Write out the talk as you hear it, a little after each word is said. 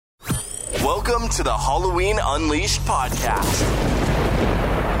Welcome to the Halloween Unleashed podcast.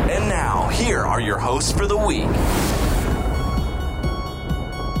 And now, here are your hosts for the week.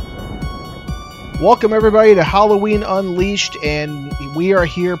 Welcome, everybody, to Halloween Unleashed, and we are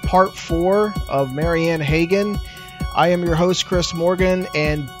here, part 4 of Marianne Hagen. I am your host, Chris Morgan,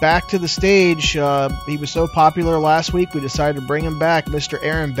 and back to the stage. He was so popular last week, we decided to bring him back, Mr.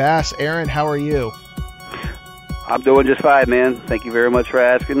 Aaron Bass. Aaron, how are you? I'm doing just fine, man. Thank you very much for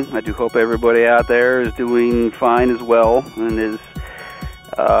asking. I do hope everybody out there is doing fine as well and is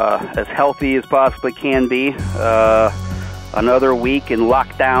as healthy as possibly can be. Another week in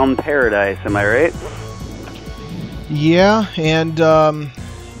lockdown paradise, am I right? Yeah, and,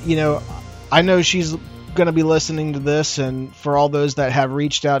 I know she's going to be listening to this, and for all those that have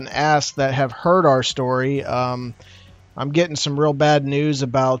reached out and asked that have heard our story, I'm getting some real bad news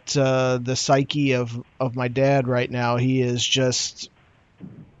about the psyche of my dad right now. He is just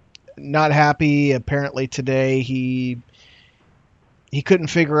not happy. Apparently today he couldn't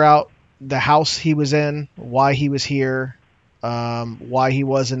figure out the house he was in, why he was here, why he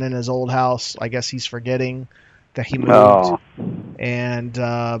wasn't in his old house. I guess he's forgetting that he moved. Oh. And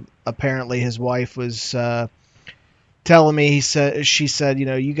apparently his wife was telling me, she said,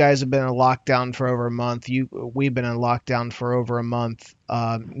 you guys have been in lockdown for over a month. We've been in lockdown for over a month.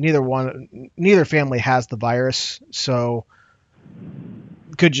 Neither family has the virus, so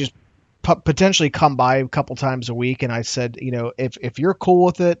could just potentially come by a couple times a week. And I said, if you're cool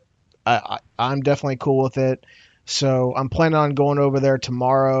with it, I'm definitely cool with it. So I'm planning on going over there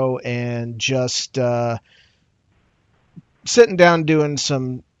tomorrow and just sitting down doing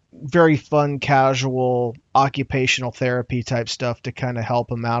some very fun, casual, occupational therapy type stuff to kind of help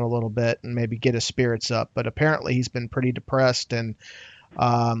him out a little bit and maybe get his spirits up. But apparently he's been pretty depressed, and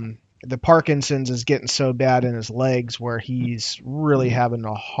the Parkinson's is getting so bad in his legs where he's really having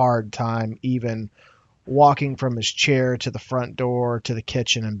a hard time even walking from his chair to the front door to the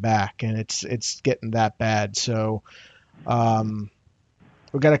kitchen and back, and it's getting that bad. So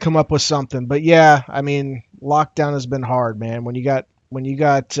we got to come up with something. But yeah, I mean, lockdown has been hard, man. When you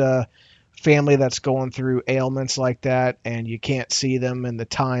got family that's going through ailments like that and you can't see them in the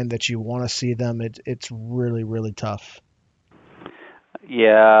time that you want to see them, it's really, really tough.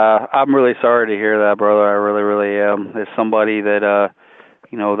 Yeah, I'm really sorry to hear that, brother. I really, really am. As somebody that,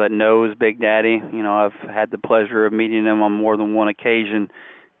 that knows Big Daddy, I've had the pleasure of meeting him on more than one occasion.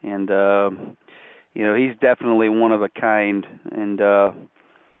 And, he's definitely one of a kind. And,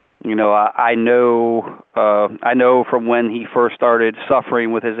 I know from when he first started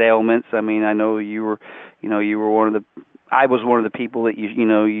suffering with his ailments. I mean, I know you were I was one of the people that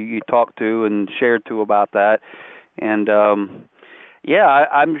you talked to and shared to about that. And,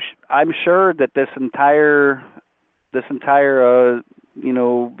 I'm sure that this entire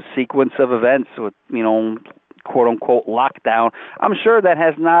sequence of events with, quote unquote lockdown, I'm sure that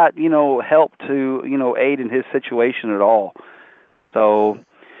has not, helped to, aid in his situation at all. So,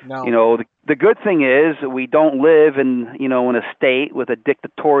 no. The good thing is we don't live in a state with a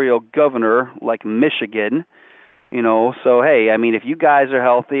dictatorial governor like Michigan, so hey, I mean, if you guys are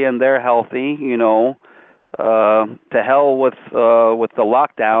healthy and they're healthy, to hell with the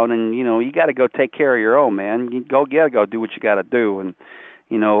lockdown, and you got to go take care of your own, man. You gotta go do what you got to do. And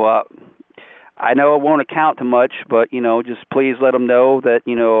I know it won't account to much, but just please let them know that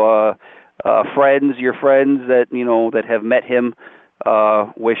your friends that have met him,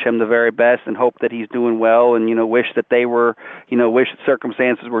 wish him the very best and hope that he's doing well, and wish that they were, wish that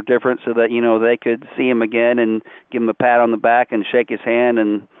circumstances were different so that they could see him again and give him a pat on the back and shake his hand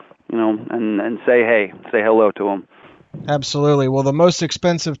and and say hello to him. Absolutely. Well, the most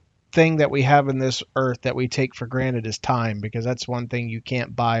expensive thing that we have in this earth that we take for granted is time, because that's one thing you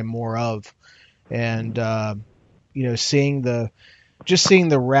can't buy more of. And seeing the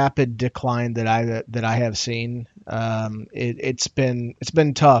rapid decline that I have seen, it's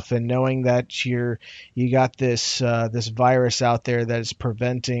been tough, and knowing that you got this virus out there that is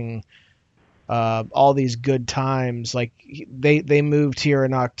preventing all these good times. Like they moved here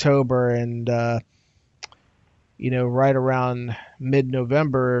in October, and right around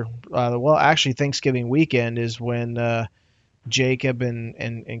mid-November, actually Thanksgiving weekend is when Jacob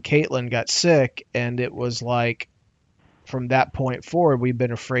and Caitlin got sick, and it was like from that point forward we've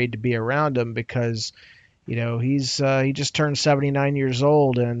been afraid to be around him because he just turned 79 years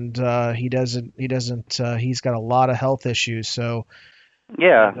old, and he's got a lot of health issues. So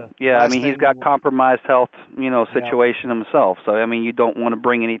yeah. I mean, he's got compromised health, situation himself. So I mean, you don't want to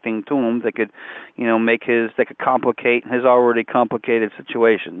bring anything to him that could, that could complicate his already complicated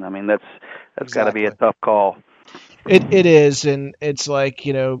situation. I mean, that's Exactly. got to be a tough call. It is, and it's like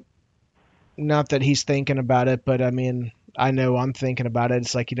not that he's thinking about it, but I mean, I know I'm thinking about it.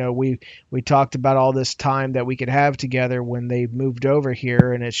 It's like, we talked about all this time that we could have together when they moved over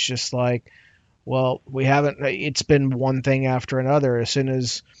here, and it's just like, well, we haven't. It's been one thing after another. As soon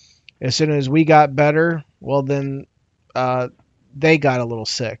as we got better, well, then they got a little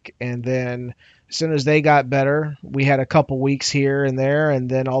sick, and then as soon as they got better, we had a couple weeks here and there, and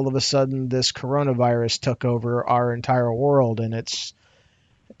then all of a sudden this coronavirus took over our entire world, and it's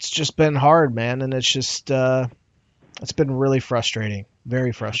just been hard, man, and it's just it's been really frustrating,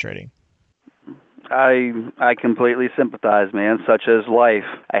 very frustrating. I completely sympathize, man. Such as life.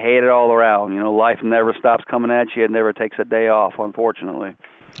 I hate it all around. Life never stops coming at you. It never takes a day off, unfortunately.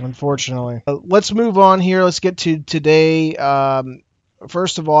 Let's move on here. Let's get to today.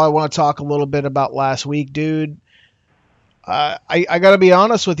 First of all, I want to talk a little bit about last week, dude. I got to be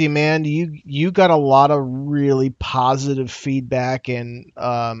honest with you, man. You got a lot of really positive feedback, and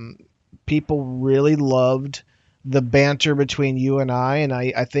people really loved the banter between you and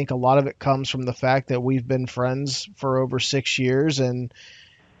I think a lot of it comes from the fact that we've been friends for over 6 years, and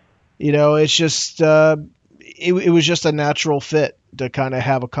it's just it was just a natural fit to kind of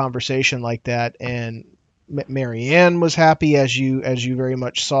have a conversation like that. And Marianne was happy, as you very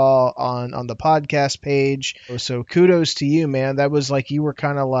much saw on the podcast page. So kudos to you, man. That was like, you were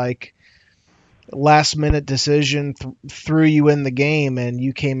kind of like last minute decision, threw you in the game, and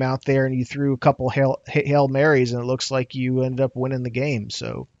you came out there and you threw a couple Hail Marys, and it looks like you ended up winning the game.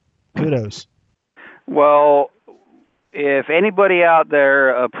 So kudos. Well, if anybody out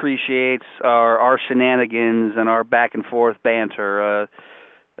there appreciates our shenanigans and our back and forth banter,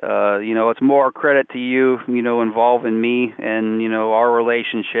 it's more credit to you, involving me and, our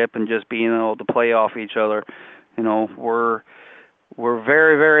relationship and just being able to play off each other. We're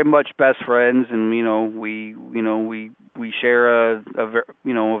very, very much best friends, and we share a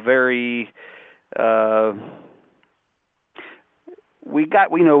very we've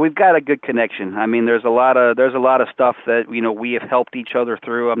got a good connection. I mean, there's a lot of stuff that we have helped each other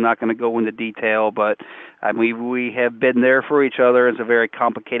through. I'm not going to go into detail, but we have been there for each other. It's a very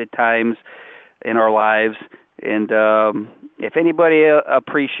complicated times in our lives, and if anybody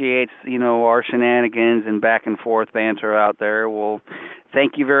appreciates our shenanigans and back and forth banter out there, well,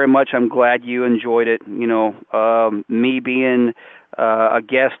 thank you very much. I'm glad you enjoyed it. Me being a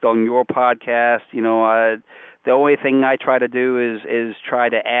guest on your podcast, the only thing I try to do is try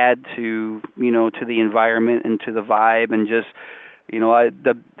to add to to the environment and to the vibe, and just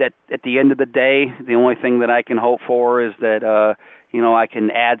that at the end of the day, the only thing that I can hope for is that I can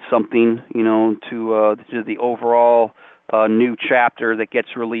add something to the overall new chapter that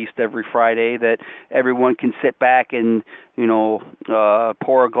gets released every Friday, that everyone can sit back and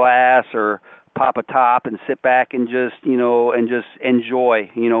pour a glass or pop a top and sit back and just enjoy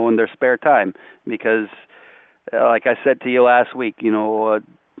in their spare time, because like I said to you last week,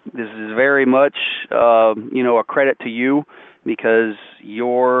 this is very much a credit to you, because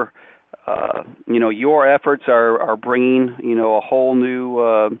your efforts are bringing a whole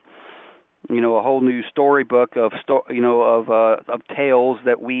new storybook of tales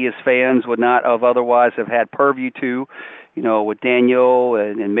that we as fans would not have otherwise have had purview to, with Daniel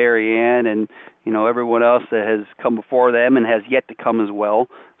and Marianne and everyone else that has come before them and has yet to come as well.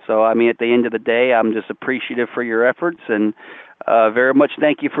 So, at the end of the day, I'm just appreciative for your efforts, and very much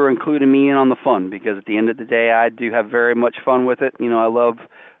thank you for including me in on the fun, because at the end of the day, I do have very much fun with it. I love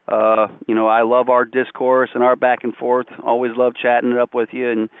our discourse and our back and forth. Always love chatting it up with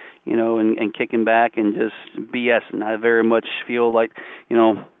you and kicking back and just BSing. I very much feel like,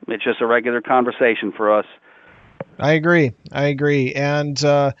 it's just a regular conversation for us. I agree. And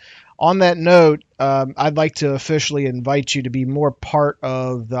on that note, I'd like to officially invite you to be more part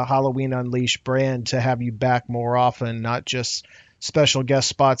of the Halloween Unleashed brand, to have you back more often, not just special guest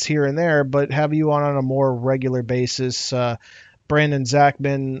spots here and there, but have you on a more regular basis. Brandon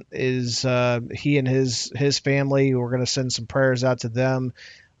Zachman is he and his family. We're going to send some prayers out to them.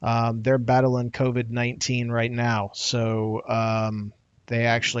 They're battling COVID-19 right now, so they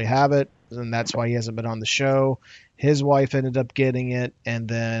actually have it, and that's why he hasn't been on the show. His wife ended up getting it, and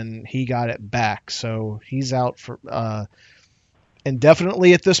then he got it back, so he's out for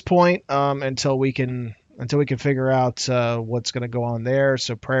indefinitely at this point, until we can figure out what's going to go on there.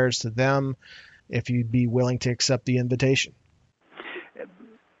 So prayers to them, if you'd be willing to accept the invitation.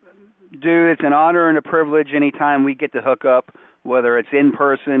 Dude, it's an honor and a privilege anytime we get to hook up, whether it's in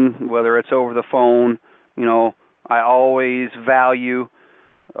person, whether it's over the phone. I always value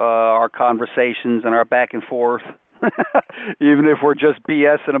our conversations and our back and forth, even if we're just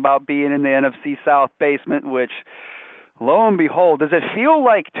BSing about being in the NFC South basement, which, lo and behold, does it feel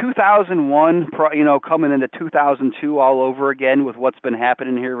like 2001, coming into 2002 all over again with what's been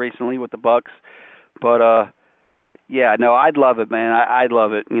happening here recently with the Bucks? But yeah, no, I'd love it, man. I'd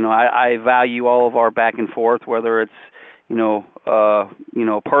love it. I value all of our back and forth, whether it's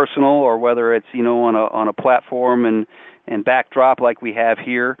personal or whether it's on a platform and backdrop like we have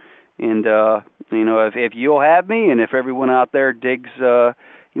here. And if you'll have me, and if everyone out there digs our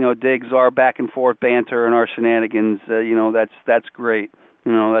back and forth banter and our shenanigans, that's great.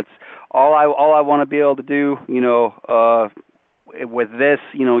 That's all I want to be able to do. With this,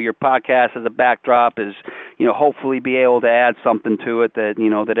 your podcast as a backdrop is, hopefully be able to add something to it that,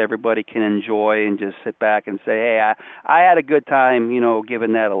 that everybody can enjoy and just sit back and say, hey, I had a good time,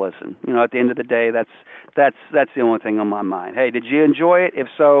 giving that a listen. At the end of the day, that's the only thing on my mind. Hey, did you enjoy it? If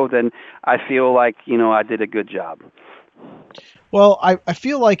so, then I feel like, I did a good job. Well, I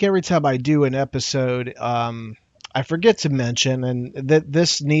feel like every time I do an episode, I forget to mention, and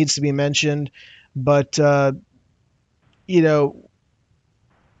this needs to be mentioned, but,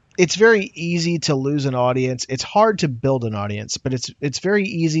 it's very easy to lose an audience. It's hard to build an audience, but it's very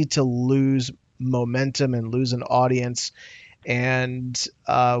easy to lose momentum and lose an audience. And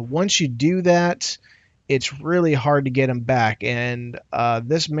once you do that, it's really hard to get them back. And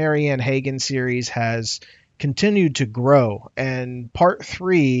this Mary Ann Hagan series has continued to grow. And part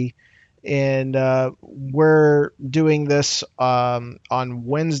 3, and we're doing this on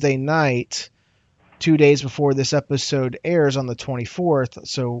Wednesday night, 2 days before this episode airs on the 24th,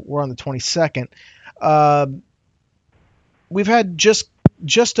 so we're on the 22nd. We've had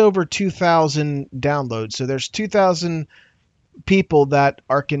just over 2,000 downloads, so there's 2,000 people that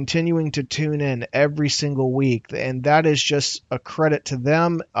are continuing to tune in every single week, and that is just a credit to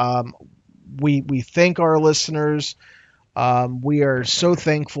them. We thank our listeners. We are so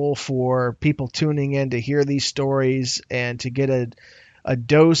thankful for people tuning in to hear these stories and to get a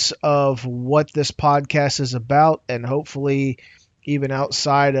dose of what this podcast is about, and hopefully even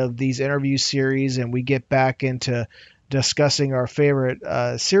outside of these interview series, and we get back into discussing our favorite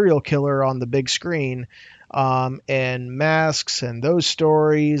serial killer on the big screen, and masks and those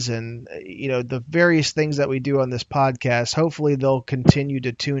stories and the various things that we do on this podcast. Hopefully they'll continue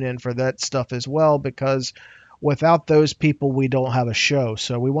to tune in for that stuff as well, because without those people we don't have a show.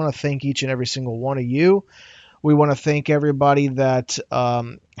 So we want to thank each and every single one of you. We want to thank everybody that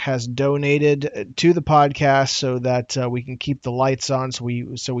has donated to the podcast so that we can keep the lights on. So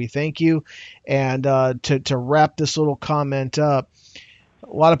we thank you. And to wrap this little comment up,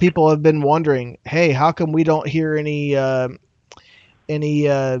 a lot of people have been wondering, hey, how come we don't hear any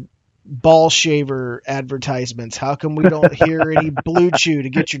ball shaver advertisements? How come we don't hear any Blue Chew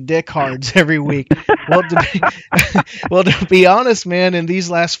to get your dick hards every week? Well, to be honest, man, in these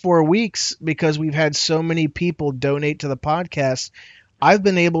last 4 weeks, because we've had so many people donate to the podcast, I've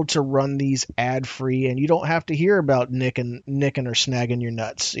been able to run these ad free, and you don't have to hear about nicking or snagging your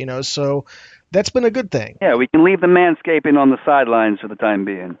nuts, so that's been a good thing. Yeah, we can leave the manscaping on the sidelines for the time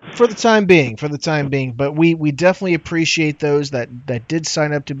being. For the time being. But we definitely appreciate those that did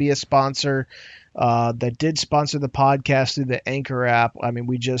sign up to be a sponsor, that did sponsor the podcast through the Anchor app. I mean,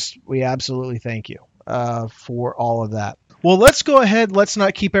 we absolutely thank you for all of that. Well, let's go ahead. Let's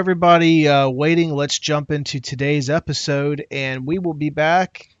not keep everybody waiting. Let's jump into today's episode, and we will be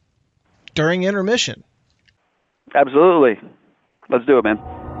back during intermission. Absolutely. Let's do it, man.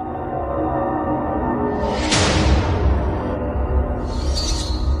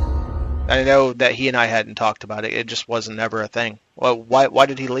 I know that he and I hadn't talked about it. It just wasn't ever a thing. Well, why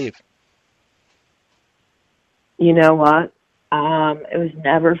did he leave? You know what? It was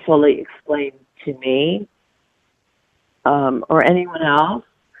never fully explained to me or anyone else.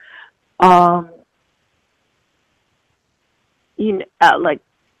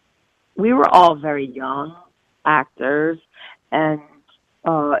 We were all very young actors, and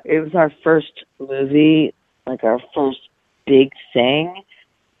it was our first movie, like our first big thing.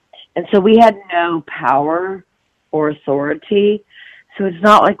 And so we had no power or authority. So it's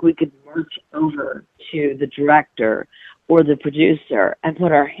not like we could march over to the director or the producer and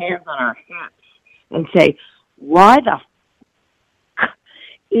put our hands on our hips and say, why the f***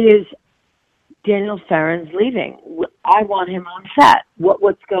 is Daniel Farran's leaving? I want him on set.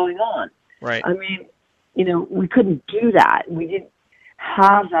 What's going on? Right. I mean, we couldn't do that. We didn't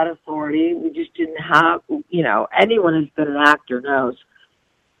have that authority. We just didn't have, anyone who's been an actor knows.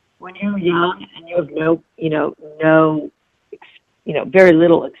 When you're young and you have very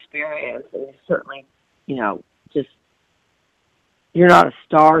little experience, and certainly, just, you're not a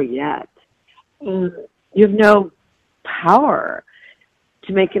star yet. You have no power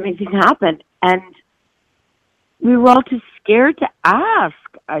to make anything happen. And we were all too scared to ask,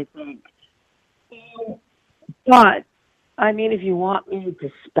 I think. But, I mean, if you want me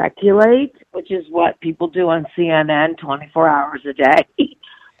to speculate, which is what people do on CNN 24 hours a day,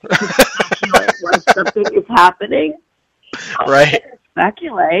 to speculate when something is happening, Right.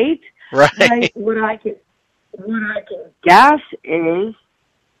 speculate. Right. What I can guess is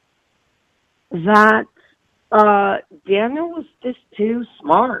that Daniel was just too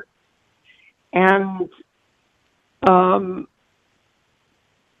smart, and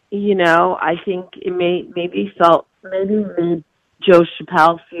you know, I think it maybe made Joe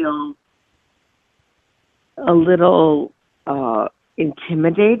Chappelle feel a little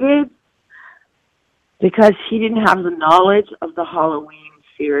intimidated because he didn't have the knowledge of the Halloween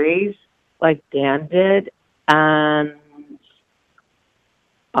series like Dan did, and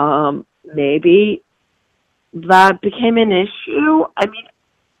maybe that became an issue. I mean,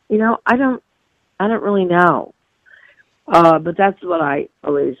 you know, I don't really know. But that's what I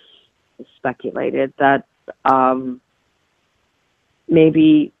always speculated, that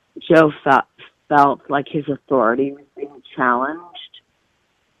maybe Joe felt like his authority was being challenged.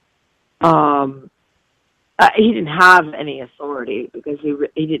 He didn't have any authority because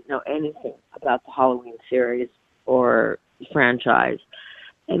he didn't know anything about the Halloween series or the franchise.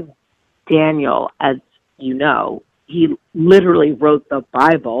 And Daniel, as you know, he literally wrote the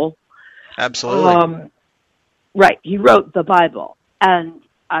Bible. Absolutely. Right, he wrote the Bible. And,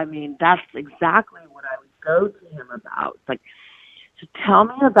 I mean, that's exactly what I would go to him about. It's like, so tell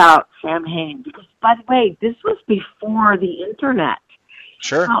me about Sam Hain. Because, by the way, this was before the Internet.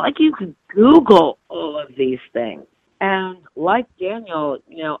 Sure. It's not like you could Google all of these things. And like Daniel,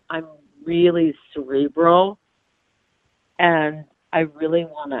 you know, I'm really cerebral. And I really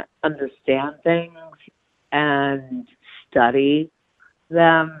want to understand things and study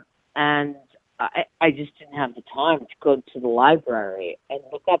them. And I just didn't have the time to go to the library and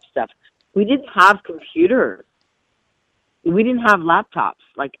look up stuff. We didn't have computers. We didn't have laptops.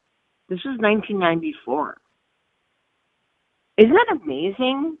 Like, this was 1994. Isn't that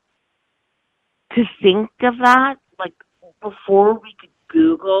amazing to think of that? Like, before we could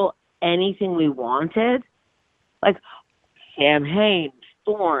Google anything we wanted? Like, Sam Hain,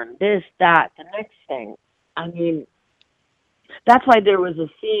 Thorne, this, that, the next thing. I mean, that's why there was a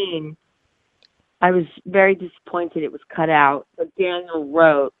scene. I was very disappointed it was cut out, but Daniel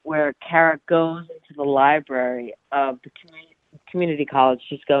wrote where Kara goes into the library of the community college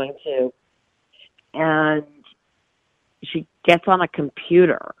she's going to, and she gets on a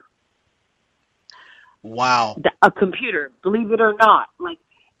computer. Wow. A computer, believe it or not, like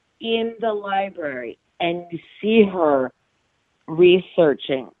in the library, and you see her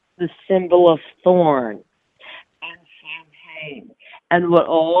researching the symbol of Thorne and Sam Hain and what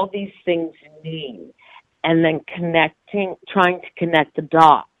all these things mean, and then trying to connect the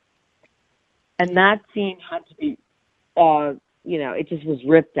dots. And that scene had to be, you know, it just was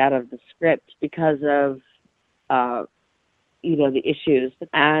ripped out of the script because of, you know, the issues.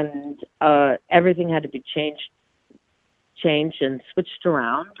 And everything had to be changed and switched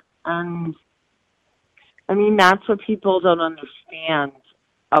around. And, I mean, that's what people don't understand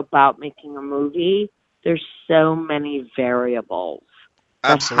about making a movie. There's so many variables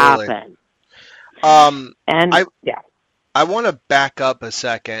that Absolutely. happen. And yeah. I want to back up a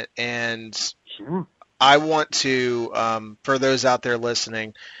second, and Sure. I want to, for those out there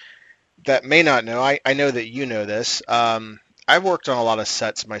listening that may not know, I know that you know this. I've worked on a lot of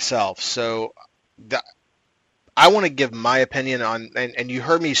sets myself, so I want to give my opinion on, and you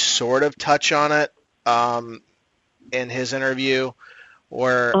heard me sort of touch on it in his interview,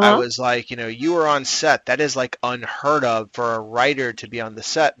 where I was like, you know, you were on set. That is like unheard of for a writer to be on the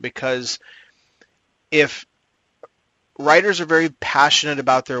set, because if writers are very passionate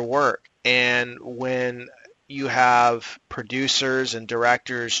about their work, and when you have producers and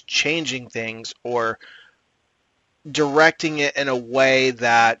directors changing things or directing it in a way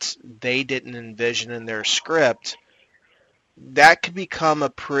that they didn't envision in their script, that could become a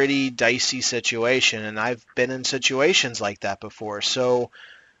pretty dicey situation, and I've been in situations like that before. So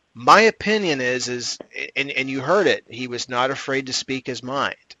my opinion is and you heard it, he was not afraid to speak his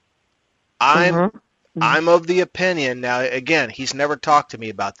mind. I'm of the opinion, now again, he's never talked to me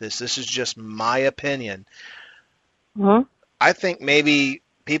about this. This is just my opinion. I think maybe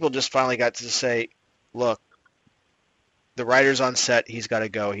people just finally got to say, look, the writer's on set, he's got to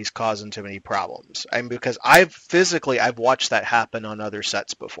go. He's causing too many problems. And because I've watched that happen on other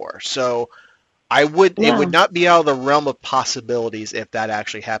sets before. So it would not be out of the realm of possibilities if that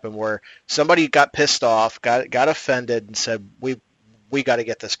actually happened, where somebody got pissed off, got offended, and said, we got to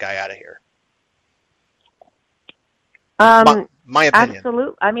get this guy out of here. My opinion.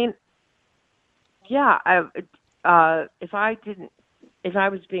 Absolutely. I mean, yeah. If I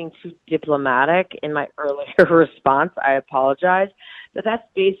was being too diplomatic in my earlier response, I apologize. But that's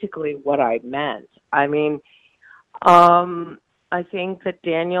basically what I meant. I mean, I think that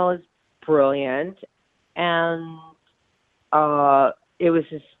Daniel is brilliant, and it was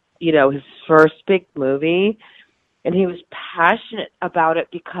his first big movie, and he was passionate about it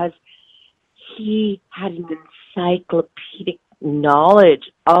because he had an encyclopedic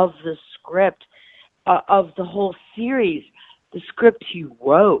knowledge of the script, of the whole series, the script he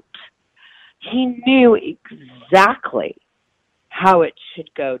wrote. He knew exactly how it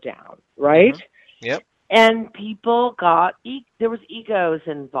should go down, right? Mm-hmm. Yep. And people there was egos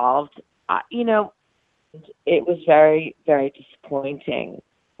involved. It was very, very disappointing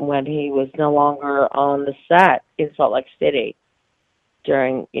when he was no longer on the set in Salt Lake City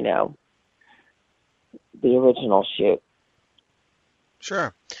during, the original shoot.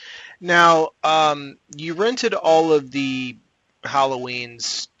 Sure. Now, you rented all of the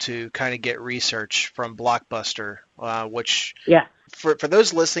Halloweens to kind of get research from Blockbuster, which, yeah, for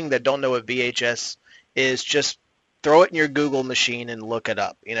those listening that don't know what VHS is, just throw it in your Google machine and look it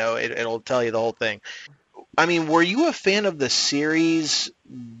up. It'll tell you the whole thing. I mean, were you a fan of the series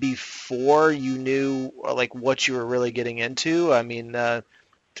before you knew what you were really getting into? I mean, tell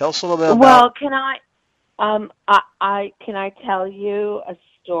us a little bit about. Well, can I tell you a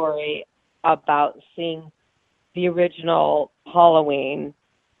story about seeing the original Halloween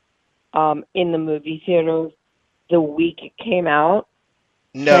in the movie theater the week it came out?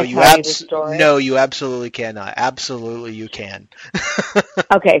 No, you absolutely cannot. Absolutely, you can.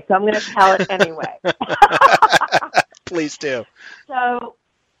 Okay, so I'm going to tell it anyway. Please do. So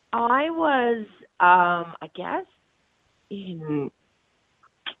I was, I guess, in,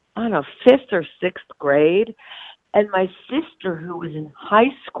 I don't know, 5th or 6th grade, and my sister, who was in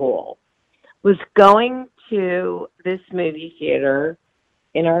high school, was going to this movie theater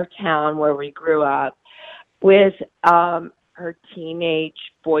in our town where we grew up with her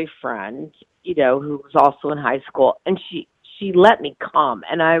teenage boyfriend, who was also in high school, and she let me come,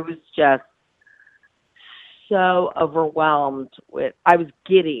 and I was just so overwhelmed I was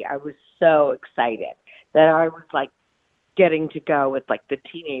giddy. I was so excited that I was getting to go with the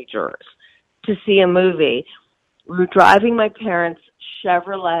teenagers to see a movie. We were driving my parents'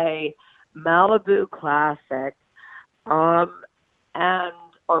 Chevrolet Malibu Classic, or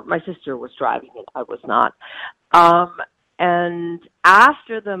my sister was driving it. I was not. And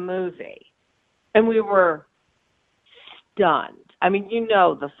after the movie, and we were stunned. I mean,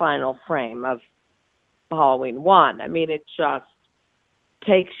 the final frame of Halloween 1. I mean, it just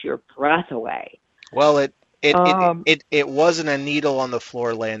takes your breath away. Well, it wasn't a needle on the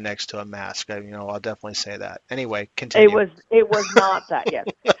floor laying next to a mask. I'll definitely say that. Anyway, continue. It was not that, yes.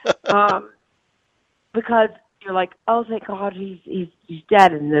 Because you're like, oh, thank God he's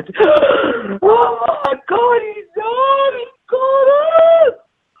dead, and then oh my God, he's not. He's got up.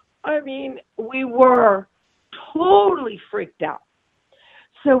 I mean, we were totally freaked out.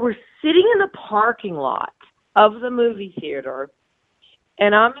 So we're sitting in the parking lot of the movie theater,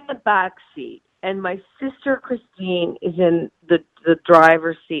 and I'm in the back seat, and my sister Christine is in the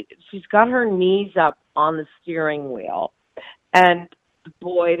driver's seat. She's got her knees up on the steering wheel, and the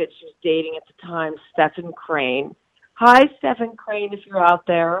boy that she was dating at the time, Stephen Crane. Hi, Stephen Crane, if you're out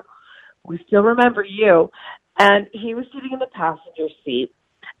there. We still remember you. And he was sitting in the passenger seat,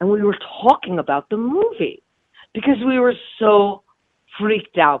 and we were talking about the movie because we were so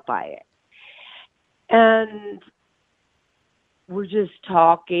freaked out by it. And we're just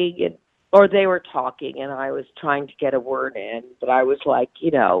talking, or they were talking, and I was trying to get a word in, but I was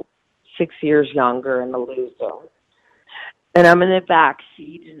 6 years younger and a loser. And I'm in the back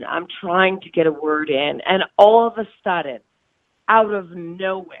seat, and I'm trying to get a word in, and all of a sudden, out of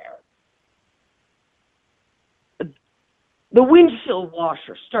nowhere, the windshield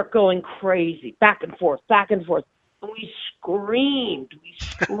washers start going crazy, back and forth, back and forth. And we screamed,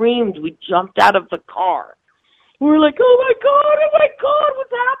 we jumped out of the car. We were like, oh my God,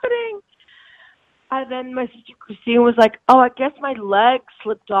 what's happening? And then my sister Christine was like, oh, I guess my leg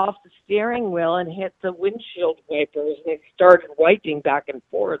slipped off the steering wheel and hit the windshield wipers, and it started wiping back and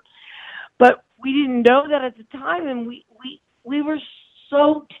forth. But we didn't know that at the time, and we were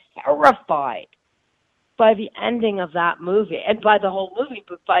so terrified by the ending of that movie, and by the whole movie,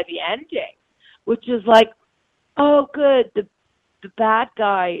 but by the ending, which is oh, good, the bad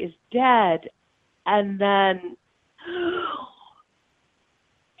guy is dead, and then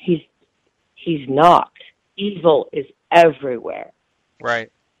he's not. Evil is everywhere.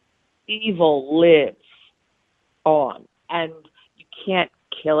 Right. Evil lives on. and you can't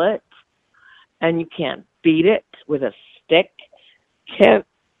kill it, and you can't beat it with a stick. Can't,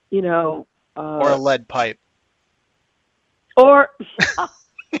 or a lead pipe. Or,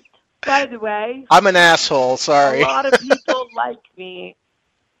 by the way, I'm an asshole. Sorry. a lot of people like me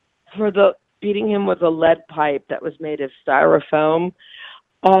for beating him with a lead pipe that was made of styrofoam.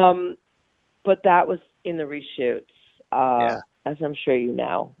 But that was in the reshoots, as I'm sure you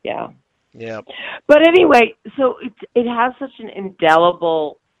know. Yeah. Yeah. But anyway, so it has such an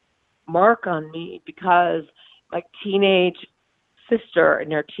indelible mark on me because my teenage sister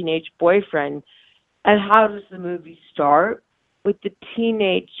and her teenage boyfriend. And how does the movie start? With the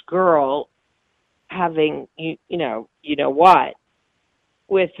teenage girl having, you know what,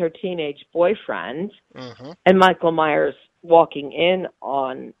 with her teenage boyfriend, and Michael Myers walking in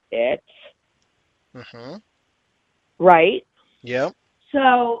on it. Right? Yep.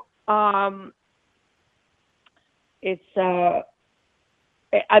 So, it's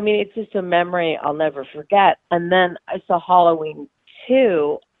just a memory I'll never forget. And then I saw Halloween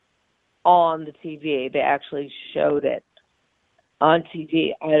 2 on the TV. They actually showed it on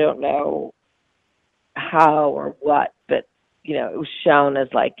TV. I don't know how or what, but, it was shown as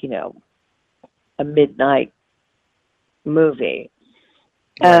a midnight movie.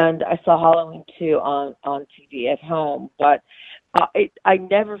 Right. And I saw Halloween 2 on TV at home, but I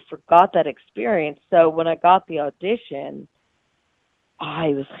never forgot that experience. So when I got the audition, I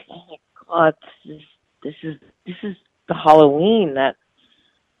was like, oh my God, this is the Halloween that,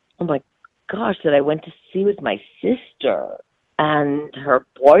 oh my gosh, that I went to see with my sister and her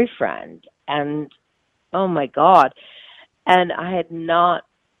boyfriend. And oh my God. And I had not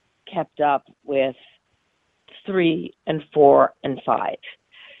kept up with 3 and 4 and 5.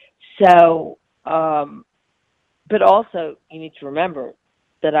 So, but also you need to remember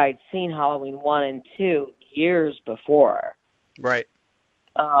that I'd seen Halloween 1 and 2 years before. Right.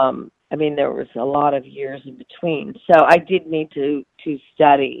 There was a lot of years in between. So I did need to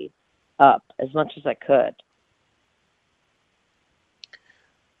study up as much as I could.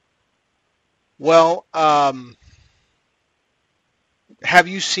 Well, have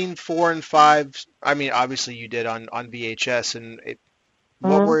you seen 4 and 5? I mean, obviously you did on VHS, and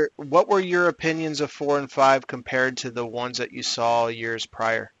what were your opinions of 4 and 5 compared to the ones that you saw years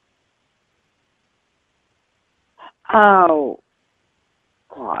prior? Oh,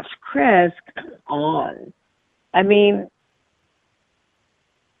 gosh, Chris, come on. I mean,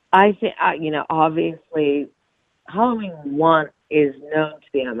 I think, obviously, Halloween 1 is known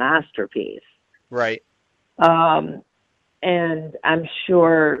to be a masterpiece. Right. And I'm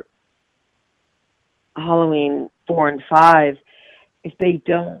sure Halloween 4 and 5, if they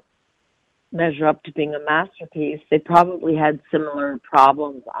don't measure up to being a masterpiece, they probably had similar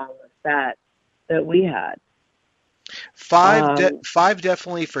problems on the set that we had. 5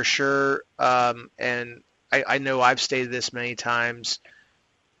 definitely for sure. And I know I've stated this many times.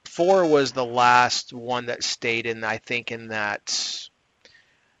 4 was the last one that stayed in that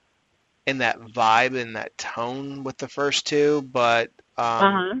vibe, in that tone with the first two, but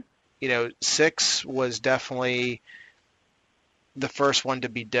 6 was definitely the first one to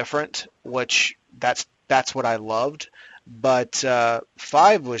be different, which that's what I loved. But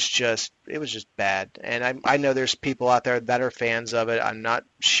 5 was just bad, and I know there's people out there that are fans of it. I'm not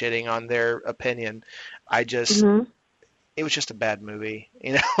shitting on their opinion. It was just a bad movie.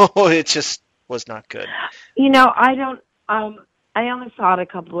 It just was not good. I only saw it a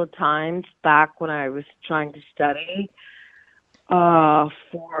couple of times back when I was trying to study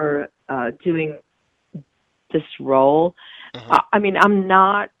for doing this role. I'm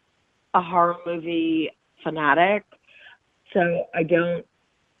not a horror movie fanatic, so I don't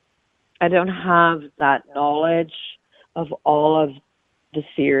have that knowledge of all of the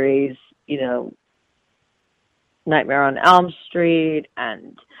series, Nightmare on Elm Street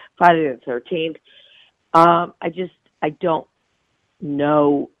and Friday the 13th. I don't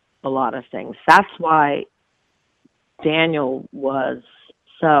know a lot of things. That's why Daniel was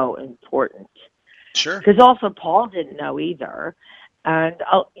so important. Sure. Because also Paul didn't know either. And,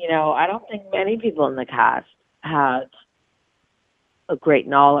 I don't think many people in the cast had a great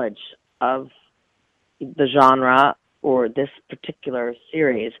knowledge of the genre or this particular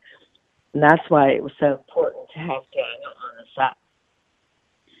series. And that's why it was so important to have Daniel on the set.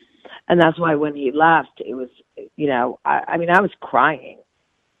 And that's why when he left, it was, I was crying,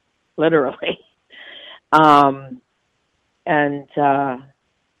 literally.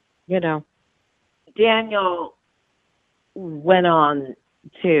 Daniel went on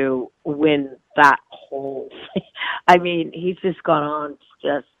to win that whole thing. He's just gone on to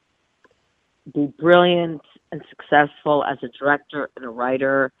just be brilliant and successful as a director and a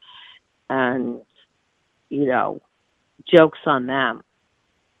writer, and, you know, joke's on them.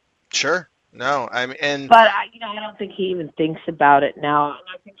 Sure. No, I mean, but I don't think he even thinks about it now. And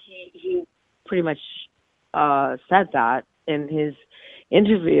I think he pretty much said that in his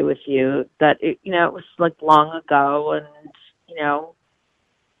interview with you, that it was like long ago, and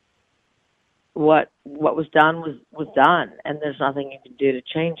what was done was done, and there's nothing you can do to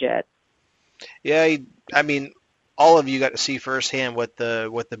change it. Yeah, I mean, all of you got to see firsthand what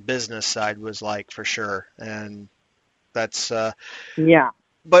the business side was like, for sure, and that's yeah.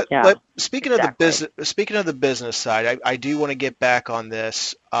 But speaking of the business side, I do want to get back on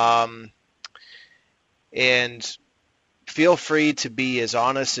this, and feel free to be as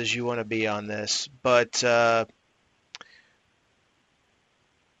honest as you want to be on this. But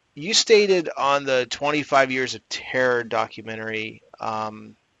you stated on the 25 Years of Terror documentary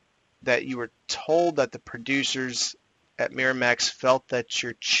that you were told that the producers at Miramax felt that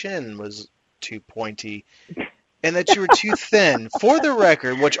your chin was too pointy and that you were too thin. For the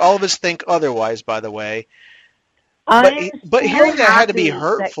record, which all of us think otherwise, by the way. But hearing that had to be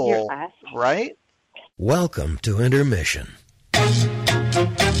hurtful, right? Welcome to Intermission.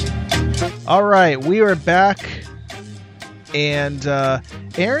 All right, we are back. And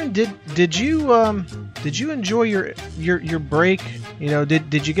Aaron, did you enjoy your break?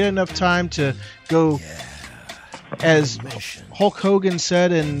 Did you get enough time to go, as Hulk Hogan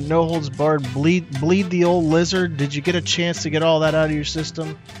said in No Holds Barred, bleed the old lizard? Did you get a chance to get all that out of your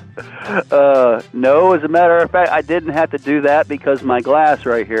system? No, as a matter of fact, I didn't have to do that because my glass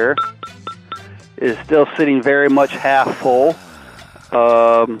right here is still sitting very much half full.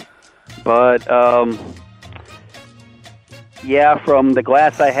 Yeah, from the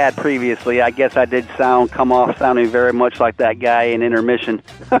glass I had previously, I guess I did come off sounding very much like that guy in Intermission.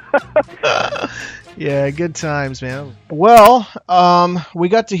 Yeah, good times, man. Well, we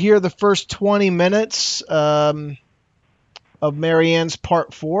got to hear the first 20 minutes of Marianne's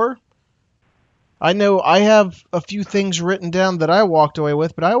Part 4. I know I have a few things written down that I walked away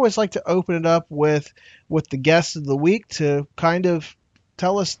with, but I always like to open it up with the guests of the week to kind of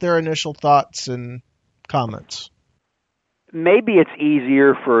tell us their initial thoughts and comments. Maybe it's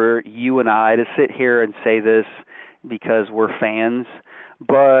easier for you and I to sit here and say this because we're fans,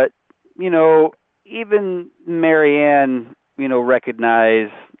 but, even Marianne,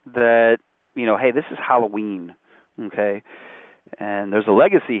 recognized that, hey, this is Halloween, okay? And there's a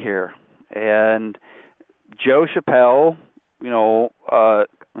legacy here. And Joe Chappelle,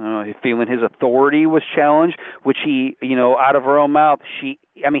 feeling his authority was challenged, which he, out of her own mouth, he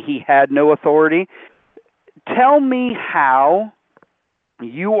had no authority. Tell me how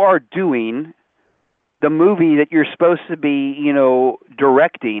you are doing the movie that you're supposed to be,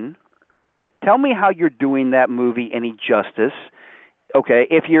 directing. Tell me how you're doing that movie any justice. Okay,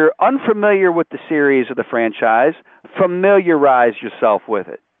 if you're unfamiliar with the series or the franchise, familiarize yourself with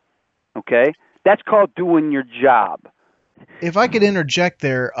it. Okay? That's called doing your job. If I could interject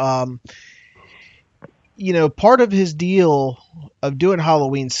there, part of his deal of doing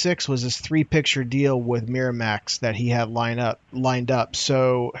Halloween 6 was this 3-picture deal with Miramax that he had lined up.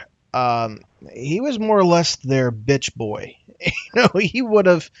 So he was more or less their bitch boy. He would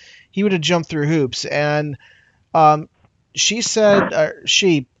have jumped through hoops. And she said,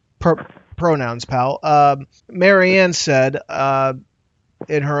 pronouns, pal. Marianne said,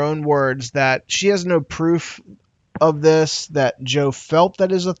 in her own words, that she has no proof of this, that Joe felt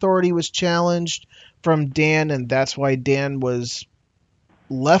that his authority was challenged from Dan, and that's why Dan was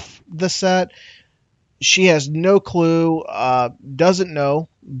left the set. She has no clue, doesn't know,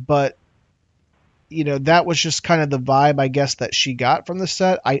 but that was just kind of the vibe, I guess, that she got from the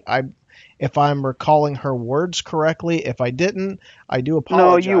set. If I'm recalling her words correctly, if I didn't, I do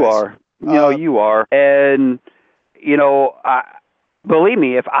apologize. No, you are. You are. And believe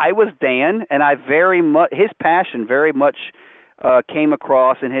me, if I was Dan, and his passion very much came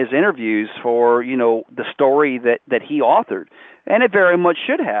across in his interviews for, the story that he authored. And it very much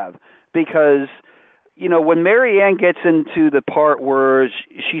should have, because, when Marianne gets into the part where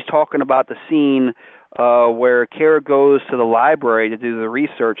she's talking about the scene where Kara goes to the library to do the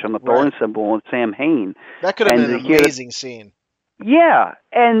research on the Thorn symbol and Sam Hain. That could have been an amazing scene. Yeah,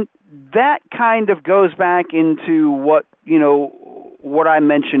 and that kind of goes back into what I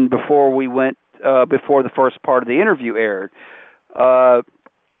mentioned before we went, before the first part of the interview aired.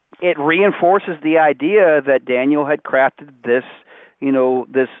 It reinforces the idea that Daniel had crafted this,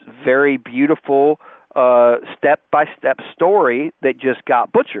 this very beautiful step-by-step story that just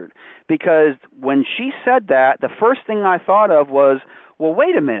got butchered. Because when she said that, the first thing I thought of was, well,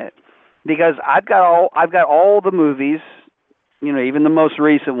 wait a minute. because I've got all the movies, even the most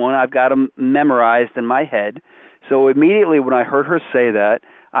recent one, I've got them memorized in my head. So immediately when I heard her say that,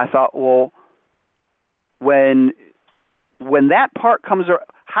 I thought, well, when that part comes around,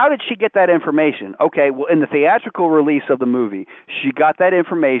 how did she get that information? Okay, well, in the theatrical release of the movie, she got that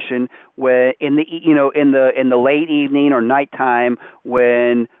information when in the late evening or nighttime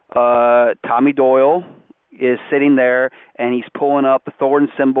when Tommy Doyle is sitting there and he's pulling up the Thorn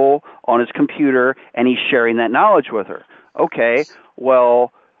symbol on his computer and he's sharing that knowledge with her. Okay,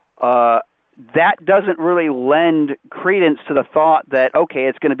 well, that doesn't really lend credence to the thought that, okay,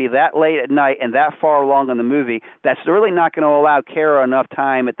 it's going to be that late at night and that far along in the movie. That's really not going to allow Kara enough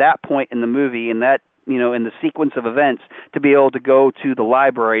time at that point in the movie, in that, in the sequence of events, to be able to go to the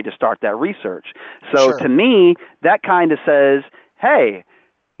library to start that research. So Sure. To me, that kind of says, hey,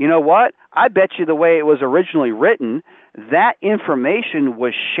 you know what? I bet you the way it was originally written, that information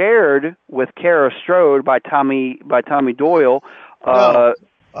was shared with Kara Strode by Tommy Doyle. No.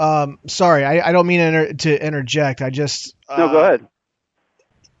 Sorry, I don't mean to interject. I just No, go ahead.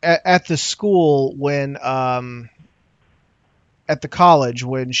 At the school when at the college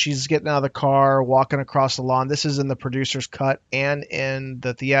when she's getting out of the car, walking across the lawn. This is in the producer's cut and in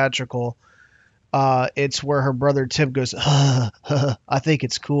the theatrical. It's where her brother Tim goes, I think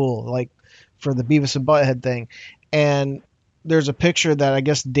it's cool, like for the Beavis and Butthead thing. And there's a picture that I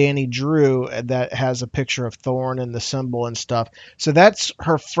guess Danny drew that has a picture of Thorn and the symbol and stuff. So that's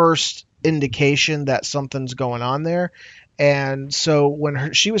her first indication that something's going on there. And so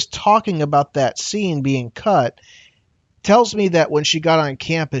when she was talking about that scene being cut, tells me that when she got on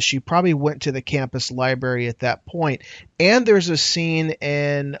campus, she probably went to the campus library at that point. And there's a scene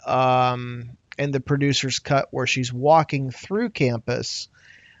in the producer's cut where she's walking through campus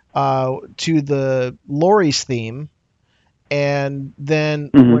to the Laurie's theme. And then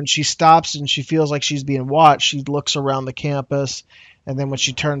when she stops and she feels like she's being watched, she looks around the campus. And then when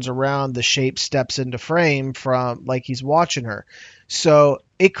she turns around, the shape steps into frame from like he's watching her. So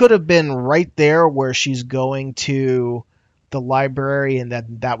it could have been right there where she's going to the library and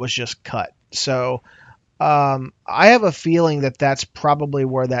that was just cut. So I have a feeling that that's probably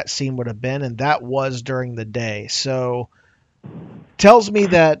where that scene would have been. And that was during the day. So tells me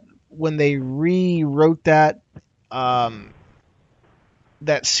that when they rewrote that,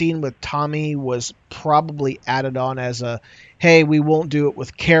 that scene with Tommy was probably added on as a, hey, we won't do it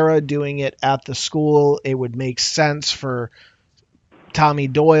with Kara doing it at the school. It would make sense for Tommy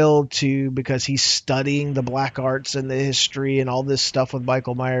Doyle because he's studying the black arts and the history and all this stuff with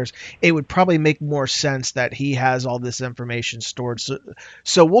Michael Myers. It would probably make more sense that he has all this information stored.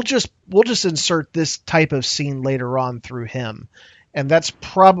 So we'll just insert this type of scene later on through him. And that's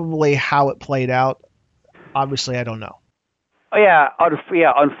probably how it played out. Obviously, I don't know. Yeah,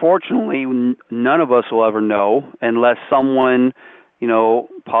 unfortunately, none of us will ever know unless someone,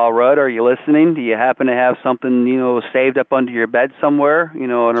 Paul Rudd, are you listening? Do you happen to have something, saved up under your bed somewhere, an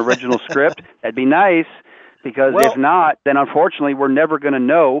original script? That'd be nice, because if not, then unfortunately we're never going to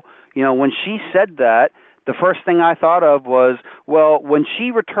know. When she said that, the first thing I thought of was, well, when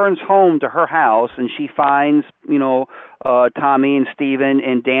she returns home to her house and she finds, Tommy and Steven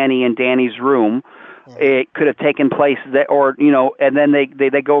and Danny in Danny's room, it could have taken place and then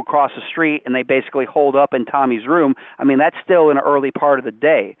they go across the street and they basically hold up in Tommy's room. I mean, that's still an early part of the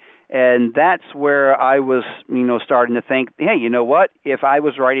day. And that's where I was, starting to think, hey, you know what? If I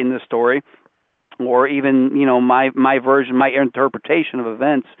was writing this story, or even, my version, my interpretation of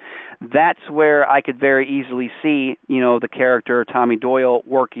events, that's where I could very easily see, the character Tommy Doyle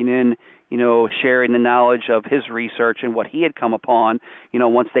working in, sharing the knowledge of his research and what he had come upon,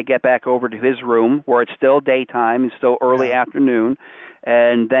 once they get back over to his room where it's still daytime and still early afternoon.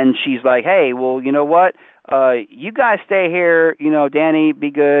 And then she's like, hey, well, you know what? You guys stay here, Danny, be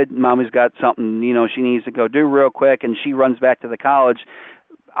good. Mommy's got something, she needs to go do real quick. And she runs back to the college.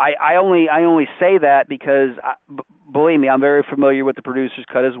 I only say that because, believe me, I'm very familiar with the producer's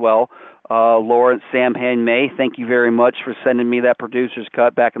cut as well. Lawrence Samhain May, thank you very much for sending me that producer's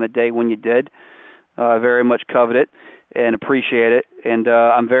cut back in the day when you did. Very much covet it and appreciate it. And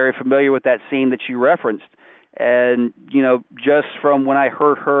I'm very familiar with that scene that you referenced. And just from when I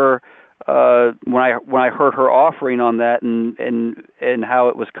heard her, when I heard her offering on that and how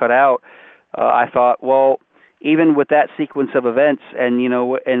it was cut out, I thought, well, even with that sequence of events and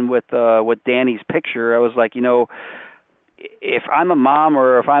and with Danny's picture, I was like, if I'm a mom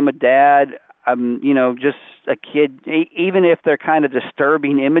or if I'm a dad, I'm just a kid, even if they're kind of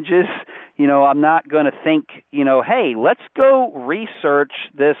disturbing images, I'm not going to think, hey, let's go research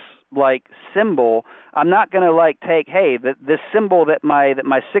this like symbol, I'm not going to like take, hey, this symbol that my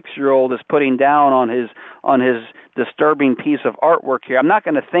 6-year-old is putting down on his disturbing piece of artwork here. I'm not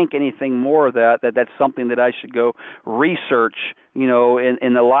going to think anything more of that's something that I should go research,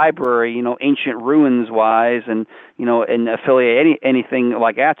 in the library, ancient ruins wise, and and affiliate anything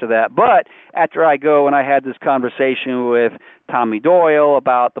like after that. But after I go and I had this conversation with Tommy Doyle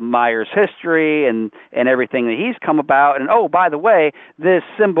about the Myers history and everything that he's come about, and oh, by the way, this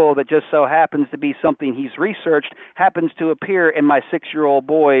symbol that just so happens to be something he's researched happens to appear in my 6-year-old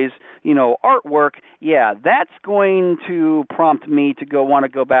boy's artwork. Yeah, that's going to prompt me to want to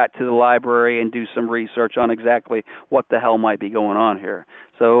go back to the library and do some research on exactly what the hell might be going on here.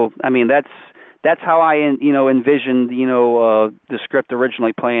 So I mean, that's how I envisioned the script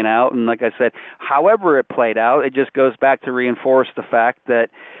originally playing out. And like I said, however it played out, it just goes back to reinforce the fact that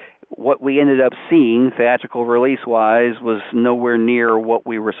what we ended up seeing theatrical release wise was nowhere near what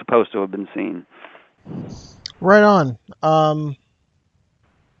we were supposed to have been seeing. Right on.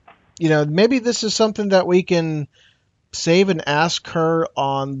 Maybe this is something that we can save and ask her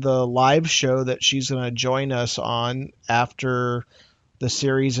on the live show that she's going to join us on after the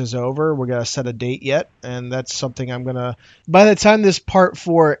series is over. We're going to set a date yet, and that's something I'm going to... By the time this part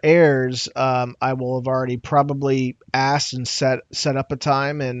 4 airs, I will have already probably asked and set up a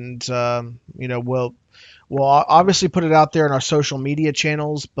time, and we'll obviously put it out there in our social media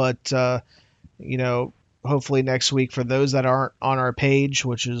channels, but hopefully next week, for those that aren't on our page,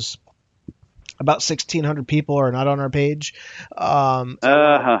 which is about 1,600 people are not on our page,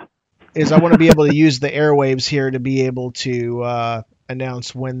 is I want to be able to use the airwaves here to be able to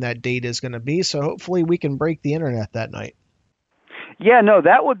announce when that date is going to be. So hopefully we can break the internet that night. Yeah, no,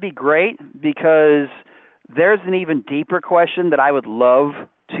 that would be great, because there's an even deeper question that I would love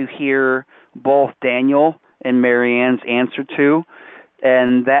to hear both Daniel and Marianne's answer to.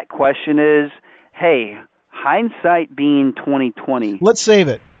 And that question is, hey, hindsight being 2020. Let's save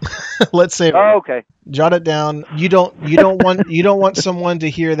it. Let's save it. Oh, okay. Jot it down. You don't want someone to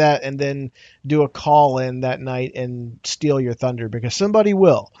hear that and then do a call in that night and steal your thunder, because somebody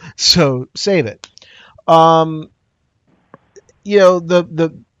will. So save it.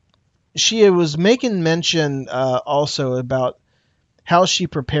 She was making mention also about how she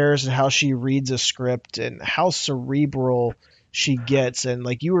prepares and how she reads a script and how cerebral she gets, and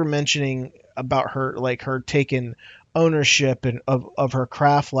like you were mentioning about her, like her taking ownership of her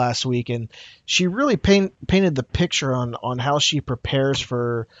craft last week, and she really painted the picture on how she prepares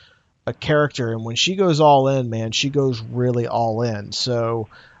for a character, and when she goes all in, man, she goes really all in. So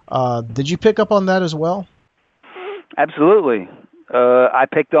did you pick up on that as well? Absolutely. I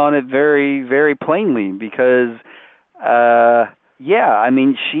picked on it very, very plainly, because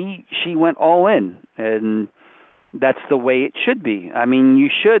she went all in, and that's the way it should be. I mean, you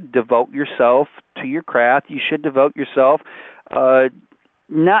should devote yourself to your craft. You should devote yourself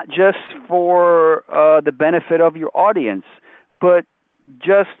not just for the benefit of your audience, but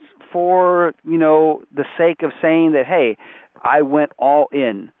just for, the sake of saying that, hey, I went all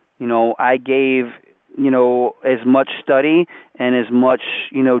in. I gave, as much study and as much,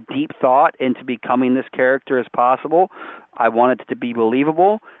 deep thought into becoming this character as possible. I wanted it to be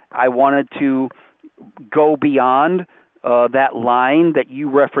believable. I wanted to go beyond that line that you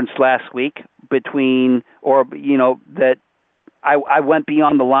referenced last week that I went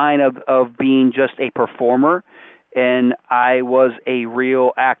beyond the line of being just a performer, and I was a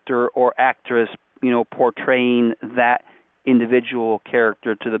real actor or actress, portraying that individual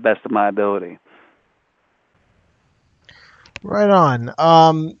character to the best of my ability. Right on.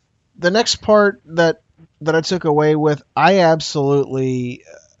 The next part that I took away with, I absolutely...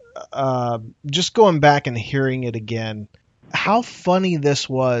 just going back and hearing it again, how funny this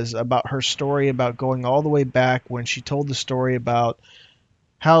was about her story, about going all the way back when she told the story about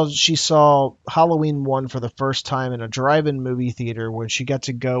how she saw Halloween 1 for the first time in a drive-in movie theater, when she got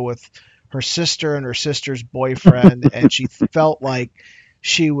to go with her sister and her sister's boyfriend, and she felt like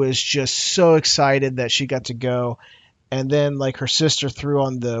she was just so excited that she got to go. And then, like, her sister threw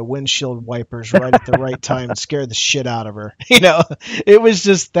on the windshield wipers right at the right time and scared the shit out of her. It was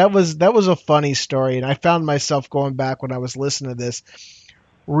just, that was a funny story. And I found myself going back when I was listening to this,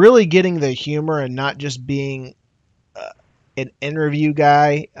 really getting the humor and not just being an interview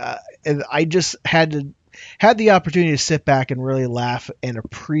guy. And I just had the opportunity to sit back and really laugh and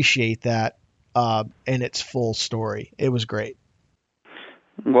appreciate that in its full story. It was great.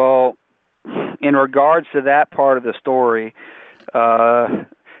 Well, in regards to that part of the story,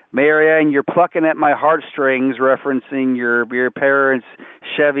 Marianne, you're plucking at my heartstrings, referencing your parents'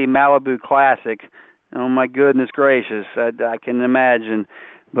 Chevy Malibu Classic. Oh my goodness gracious, I can imagine.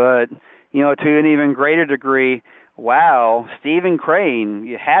 But, to an even greater degree, wow, Stephen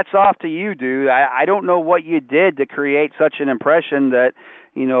Crane, hats off to you, dude. I don't know what you did to create such an impression that,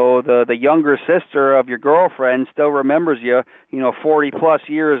 the younger sister of your girlfriend still remembers you, 40 plus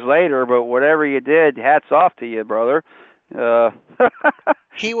years later, but whatever you did, hats off to you, brother.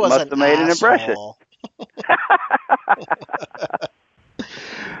 He was must have made an impression.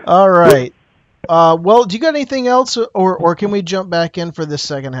 All right. Well, do you got anything else, or can we jump back in for this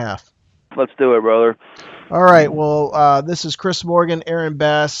second half? Let's do it, brother. All right. Well, this is Chris Morgan, Aaron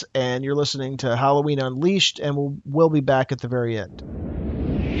Bass, and you're listening to Halloween Unleashed, and we'll be back at the very end.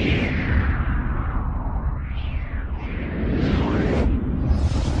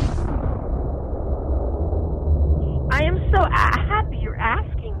 I am so happy you're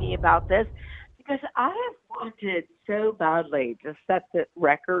asking me about this, because I have wanted so badly to set the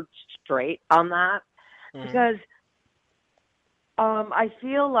record straight on that, because I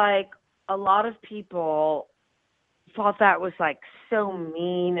feel like a lot of people thought that was like so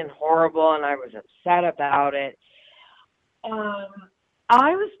mean and horrible, and I was upset about it. I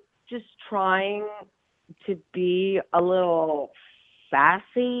was just trying to be a little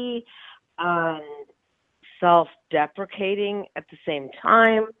sassy and self-deprecating at the same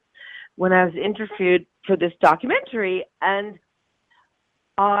time when I was interviewed for this documentary, and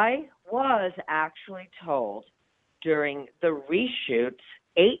I was actually told during the reshoots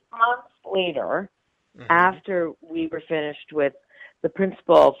 8 months later, after we were finished with the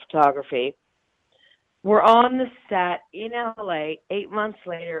principal of photography, we're on the set in LA 8 months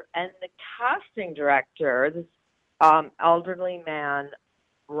later, and the casting director, this elderly man,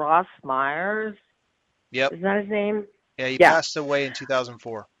 Ross Myers, Yep. is that his name? Yeah, he passed away in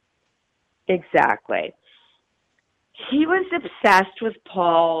 2004. Exactly. He was obsessed with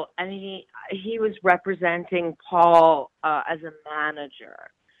Paul, and he was representing Paul as a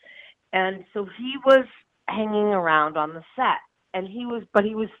manager. And so he was hanging around on the set, and he was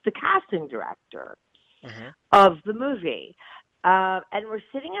the casting director of the movie. And we're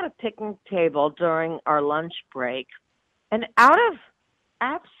sitting at a picnic table during our lunch break, and out of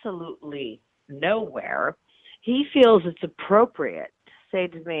absolutely nowhere, he feels it's appropriate to say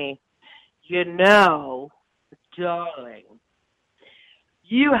to me, darling,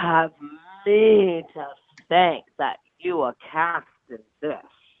 you have me to thank that you are cast in this.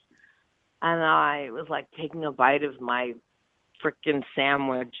 And I was like taking a bite of my frickin'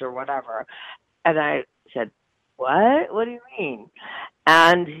 sandwich or whatever. And I said, what? What do you mean?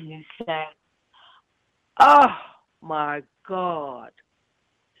 And he said, oh my God.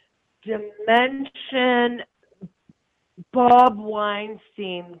 Dimension, Bob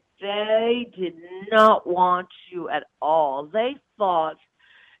Weinstein, they did not want you at all. They thought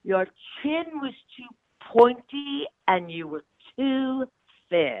your chin was too pointy and you were too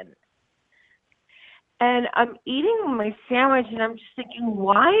thin. And I'm eating my sandwich, and I'm just thinking,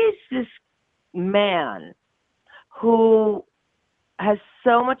 why is this man who has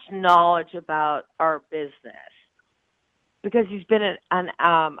so much knowledge about our business, because he's been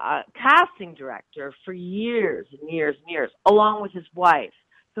a casting director for years and years and years, along with his wife,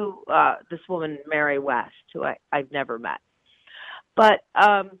 who this woman, Mary West, who I've never met. But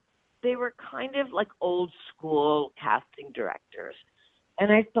they were kind of like old school casting directors.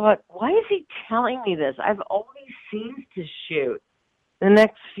 And I thought, why is he telling me this? I've only scenes to shoot the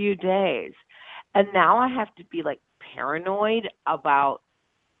next few days. And now I have to be like paranoid about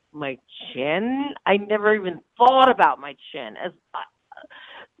my chin. I never even thought about my chin.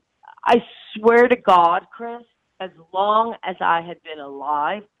 I swear to God, Chris, as long as I had been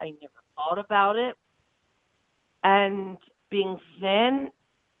alive, I never thought about it. And being thin,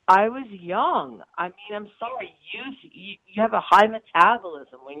 I was young. I mean, I'm sorry, you have a high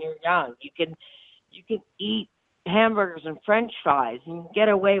metabolism when you're young. You can eat hamburgers and French fries and get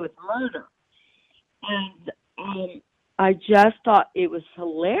away with murder. And I just thought it was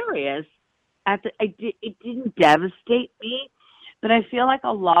hilarious. It didn't devastate me, but I feel like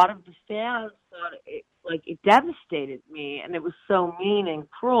a lot of the fans thought it devastated me, and it was so mean and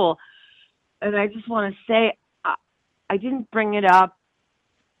cruel. And I just want to say, I didn't bring it up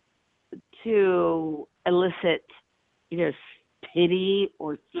to elicit, pity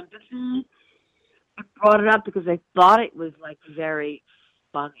or sympathy. I brought it up because I thought it was like very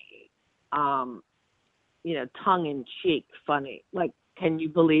funny, tongue-in-cheek funny. Like, can you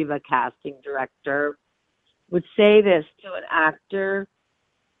believe a casting director would say this to an actor?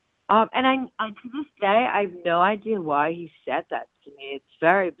 And I to this day, I have no idea why he said that to me. It's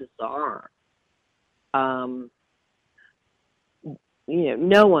very bizarre.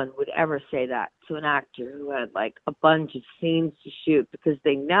 No one would ever say that to an actor who had like a bunch of scenes to shoot, because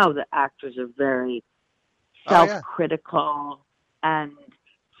they know that actors are very self-critical and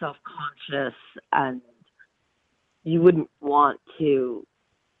self-conscious, and you wouldn't want to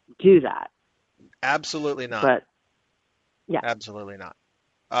do that. Absolutely not. But yeah, absolutely not.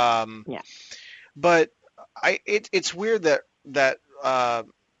 Yeah. But it's weird that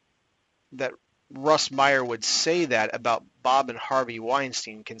Russ Meyer would say that about Bob and Harvey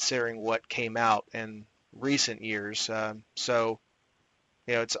Weinstein, considering what came out in recent years. So,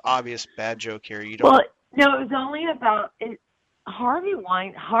 it's obvious bad joke here. You don't. Well, no, it was only about it.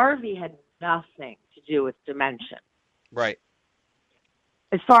 Harvey had nothing to do with Dimension. Right.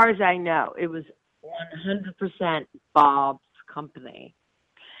 As far as I know, it was 100% Bob's company.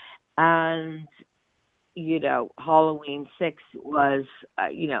 And, Halloween 6 was,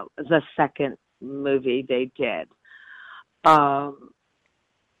 the second movie they did. But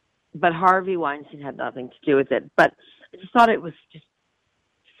Harvey Weinstein had nothing to do with it. But I just thought it was just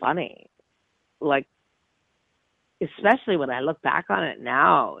funny. Like, especially when I look back on it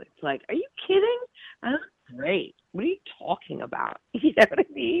now, it's like, are you kidding? I look great. What are you talking about? You know what I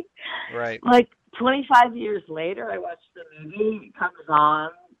mean? Right. Like 25 years later, I watched the movie. It comes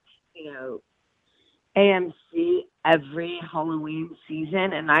on, AMC every Halloween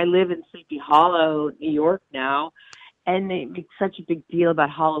season, and I live in Sleepy Hollow, New York now, and they make such a big deal about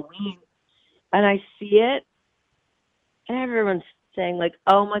Halloween, and I see it, and everyone's saying like,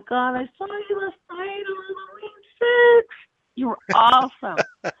 "Oh my God, I saw you last night on Halloween 6. You were awesome."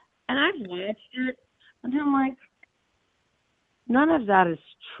 And I've watched it, and I'm like, none of that is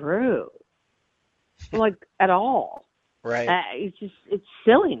true, like at all. Right. It's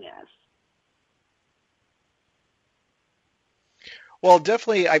silliness. Well,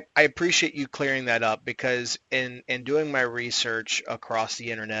 definitely, I appreciate you clearing that up, because in doing my research across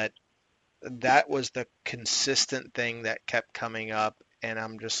the internet, that was the consistent thing that kept coming up, and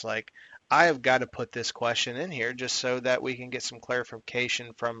I'm just like, I have got to put this question in here just so that we can get some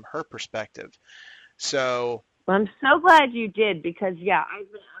clarification from her perspective. So, well, I'm so glad you did, because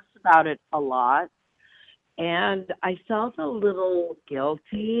I've been asked about it a lot, and I felt a little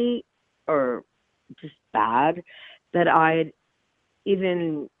guilty or just bad that I'd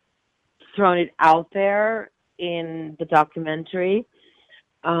even thrown it out there in the documentary.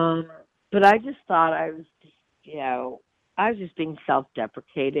 But I just thought I was just being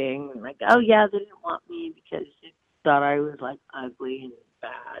self-deprecating, like, oh yeah, they didn't want me because they thought I was like ugly and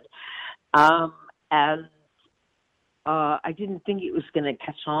bad. And I didn't think it was going to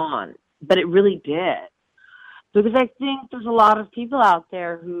catch on, but it really did. Because I think there's a lot of people out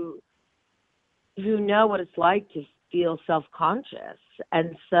there who know what it's like to feel self-conscious,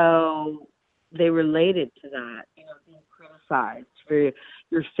 and so they related to that, being criticized for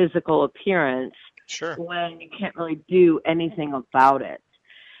your physical appearance. Sure. When you can't really do anything about it.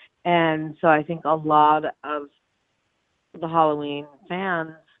 And so I think a lot of the Halloween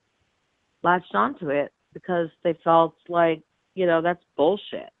fans latched onto it because they felt like, that's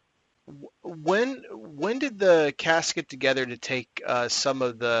bullshit. When did the cast get together to take some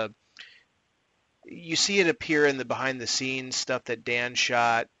of the, you see it appear in the behind the scenes stuff that Dan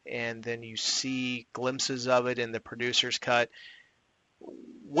shot, and then you see glimpses of it in the producer's cut.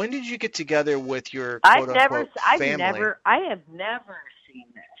 When did you get together with your quote unquote family? I have never seen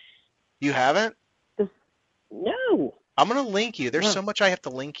this. You haven't? No. I'm going to link you. There's so much I have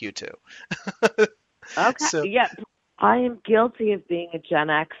to link you to. Okay. So, yeah. I am guilty of being a Gen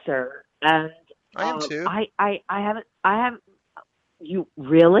Xer, and I am too. I haven't. You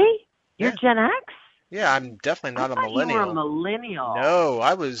really? You're Gen X? Yeah, I'm definitely not a millennial. You were a millennial. No,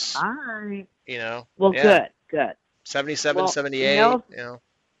 I was. All right. Well, good. 77, 78.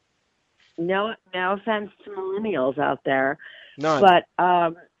 No offense to millennials out there. None. But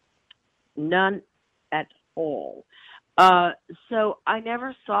none at all. So I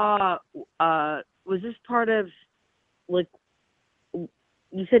never saw. Was this part of, like,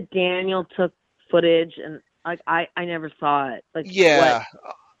 you said Daniel took footage, and like I never saw it. Like, yeah.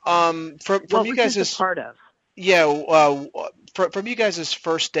 From you guys' part of. Yeah, from you guys'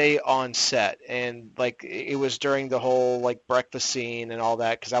 first day on set, and like it was during the whole like breakfast scene and all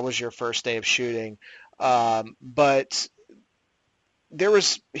that, because that was your first day of shooting. But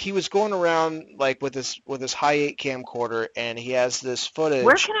he was going around like with his high 8 camcorder, and he has this footage.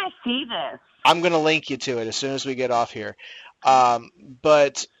 Where can I see this? I'm gonna link you to it as soon as we get off here.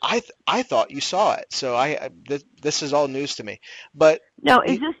 But I thought you saw it, so this is all news to me. But no,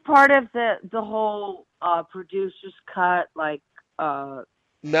 is this part of the whole producer's cut? Like,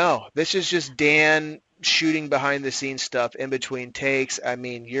 no, this is just Dan shooting behind the scenes stuff in between takes. I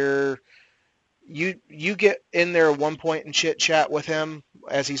mean, you get in there at one point and chit chat with him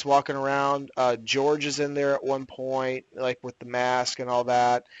as he's walking around. George is in there at one point, like with the mask and all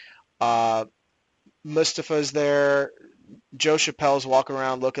that. Mustafa's there. Joe Chappelle's walking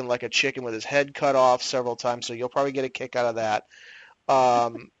around looking like a chicken with his head cut off several times, so you'll probably get a kick out of that.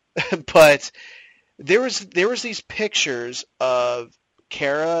 But there was these pictures of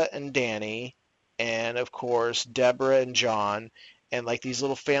Kara and Danny, and of course Deborah and John, and like these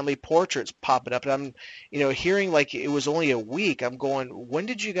little family portraits popping up. And I'm, hearing like it was only a week. I'm going, when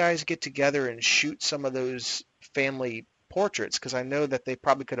did you guys get together and shoot some of those family portraits? Because I know that they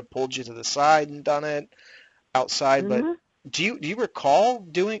probably could have pulled you to the side and done it outside. Mm-hmm. But do you recall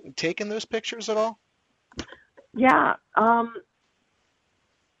taking those pictures at all? Yeah.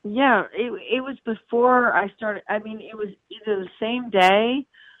 Yeah, it was before I started. I mean, it was either the same day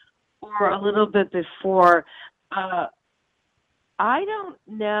or a little bit before. I don't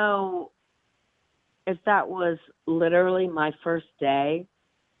know if that was literally my first day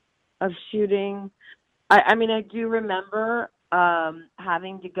of shooting. I mean, I do remember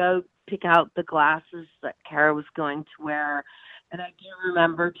having to go pick out the glasses that Kara was going to wear, and I do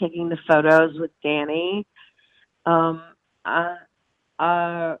remember taking the photos with Danny.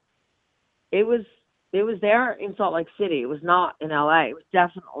 It was there in Salt Lake City. It was not in LA. It was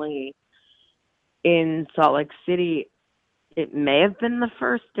definitely in Salt Lake City. It may have been the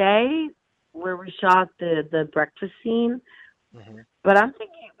first day where we shot the breakfast scene, but I'm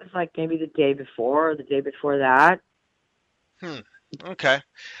thinking it was like maybe the day before or the day before that. Okay.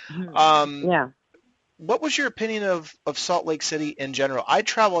 Yeah. What was your opinion of Salt Lake City in general? I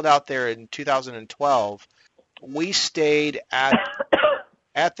traveled out there in 2012. We stayed at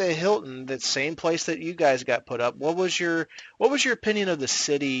the Hilton, that same place that you guys got put up. What was your opinion of the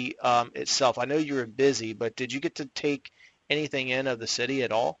city itself? I know you were busy, but did you get to take anything in of the city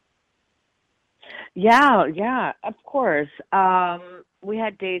at all? Yeah, of course. We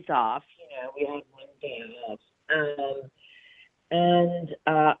had days off. We had one day off, and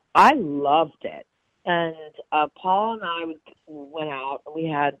I loved it. And Paul and I went out, and we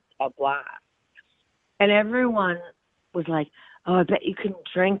had a blast. And everyone was like, "Oh, I bet you can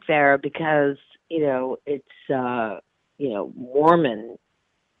drink there because it's Mormon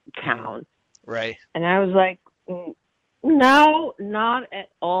town." Right. And I was like, "No, not at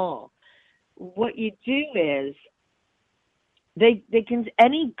all. What you do is they can,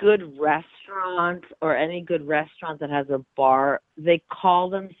 any good restaurant or any good restaurant that has a bar, they call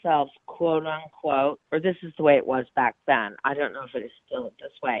themselves, quote unquote, or this is the way it was back then. I don't know if it is still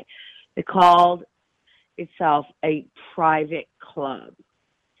this way. They called itself a private club.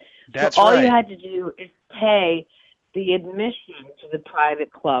 That's so all right. you had to do is pay the admission to the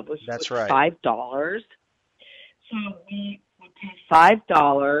private club, which was $5. So we would pay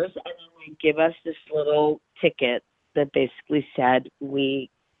 $5, and then they'd give us this little ticket that basically said we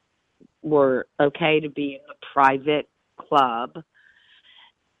were okay to be in the private club.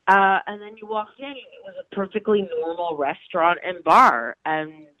 And then you walked in, and it was a perfectly normal restaurant and bar.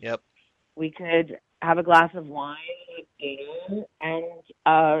 And we could have a glass of wine and dinner, and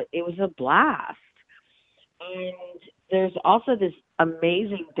it was a blast. And there's also this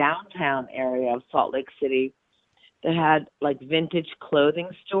amazing downtown area of Salt Lake City that had like vintage clothing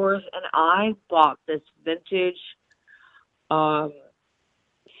stores, and I bought this vintage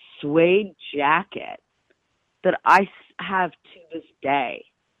suede jacket that I have to this day,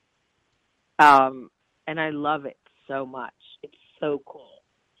 and I love it so much. It's so cool.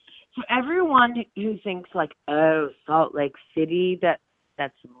 So everyone who thinks like, oh, Salt Lake City,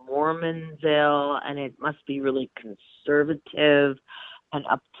 that's Mormonville, and it must be really conservative and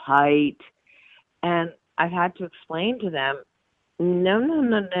uptight, and I've had to explain to them,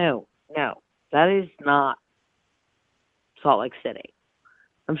 no, that is not Salt Lake City.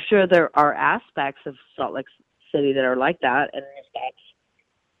 I'm sure there are aspects of Salt Lake City that are like that, and if that's,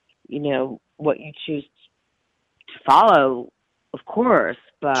 what you choose to follow, of course,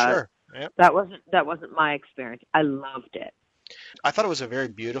 but sure. Yep. that wasn't my experience. I loved it. I thought it was a very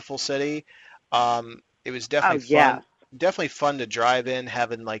beautiful city. It was definitely fun. Definitely fun to drive in,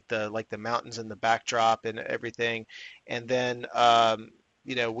 having like the mountains in the backdrop and everything. And then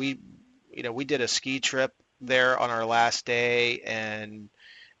we did a ski trip there on our last day, and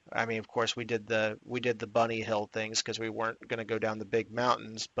I mean, of course, we did the bunny hill things because we weren't going to go down the big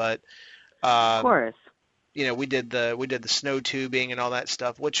mountains, but of course, we did the snow tubing and all that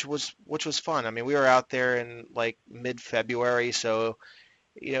stuff, which was fun. I mean, we were out there in like mid-February, so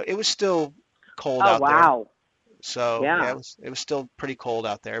it was still cold out there. So yeah, it was still pretty cold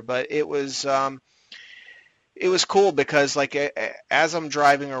out there, but it was it was cool because like as I'm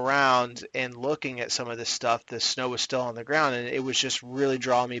driving around and looking at some of this stuff, the snow was still on the ground, and it was just really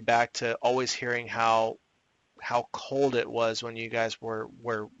drawing me back to always hearing how cold it was when you guys were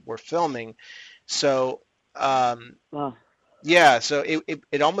filming. So Oh, yeah, so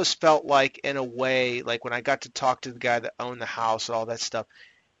it almost felt like, in a way, like when I got to talk to the guy that owned the house and all that stuff,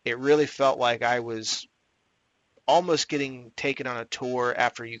 it really felt like I was almost getting taken on a tour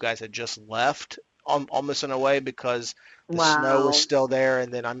after you guys had just left, almost in a way, because the snow was wow. still there,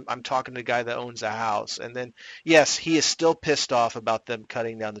 and then I'm talking to the guy that owns the house, and then yes, he is still pissed off about them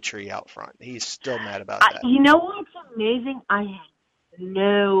cutting down the tree out front. He's still mad about that. You know what's amazing? I had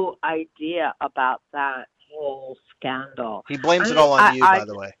no idea about that whole scandal. He blames it all on you, by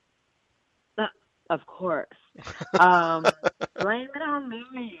the way. Of course. Blame it on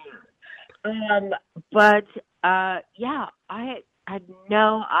me. But yeah, I had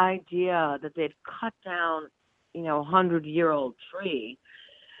no idea that they'd cut down, a 100-year-old tree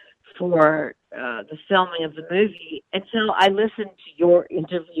for the filming of the movie until I listened to your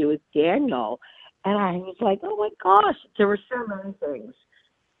interview with Daniel, and I was like, oh my gosh, there were so many things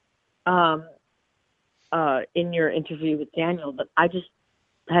in your interview with Daniel that I just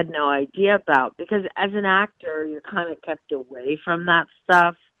had no idea about, because as an actor, you're kind of kept away from that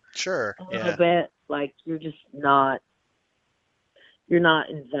stuff. Sure. A little bit. Like, you're not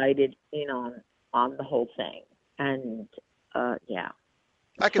invited in on the whole thing. And yeah.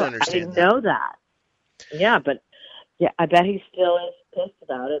 I can understand. I didn't know that. Yeah, but yeah, I bet he still is pissed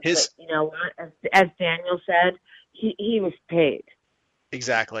about it. But you know what? As Daniel said, he was paid.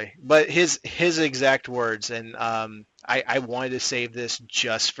 Exactly. But his exact words, and I wanted to save this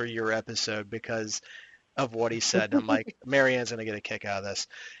just for your episode because of what he said. I'm like, Marianne's gonna get a kick out of this.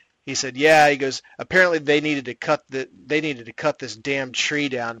 He said, yeah, he goes, apparently they needed to cut this damn tree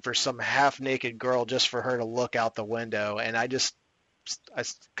down for some half-naked girl just for her to look out the window. And I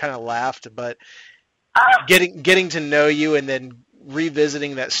kind of laughed, but getting to know you and then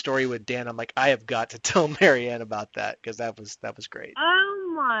revisiting that story with Dan, I'm like, I have got to tell Marianne about that, because that was great.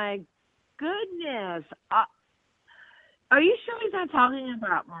 Oh my goodness. Are you sure he's not talking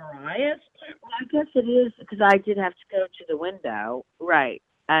about Mariah's? Well, I guess it is, because I did have to go to the window. Right.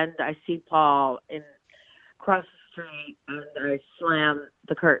 And I see Paul across the street, and I slam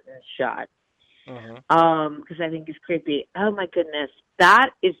the curtains shut. Because I think it's creepy. Oh my goodness,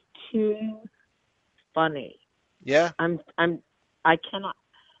 that is too funny. Yeah. I cannot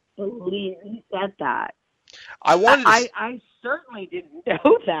believe he said that. I certainly didn't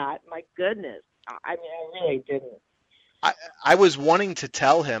know that. My goodness. I mean, I really didn't. I was wanting to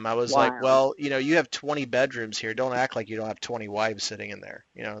tell him. I was like, Wow. well, you have 20 bedrooms here. Don't act like you don't have 20 wives sitting in there.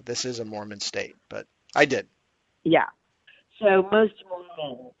 This is a Mormon state. But I did. Yeah. So most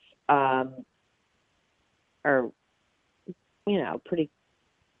Mormons are, pretty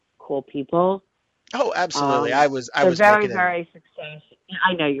cool people. Oh, absolutely. I was very, very successful.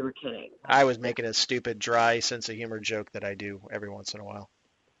 I know you were kidding. I was making a stupid, dry sense of humor joke that I do every once in a while.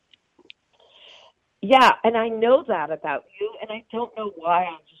 Yeah, and I know that about you, and I don't know why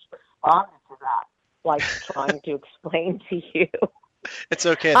I just responded to that, like trying to explain to you. It's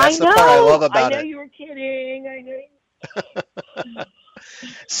okay. That's the part I love about it. I know you were kidding.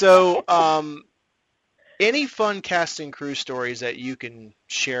 So, any fun cast and crew stories that you can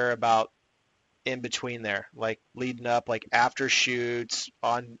share about in between there, like leading up, like after shoots,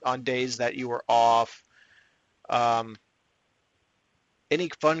 on days that you were off? Any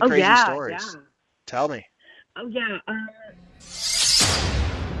fun, crazy stories? Yeah. Tell me. Oh, yeah.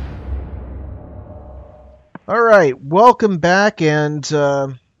 All right. Welcome back. And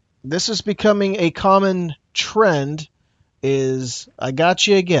this is becoming a common trend, is I got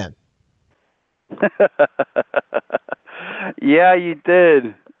you again. Yeah, you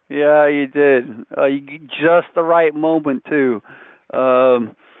did. Just the right moment, too. I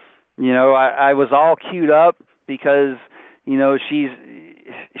was all queued up because,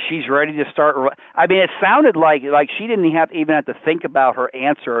 she's ready to start. I mean, it sounded like she didn't even have to think about her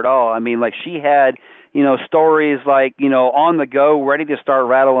answer at all. I mean, like she had, stories like, on the go, ready to start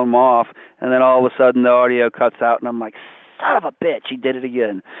rattling them off. And then all of a sudden the audio cuts out and I'm like, son of a bitch, he did it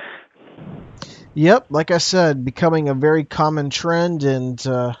again. Yep. Like I said, becoming a very common trend. And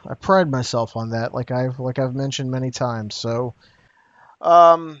I pride myself on that. Like I've mentioned many times. So,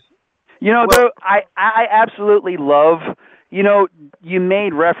 though, I absolutely love, you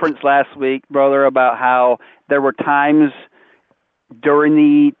made reference last week, brother, about how there were times during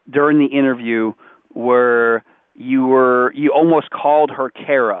the interview where you almost called her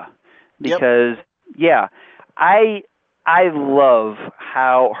Kara, because I love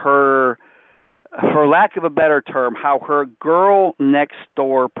how her for lack of a better term, how her girl next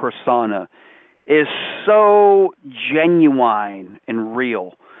door persona is so genuine and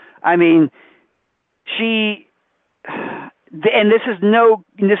real. I mean, and this is no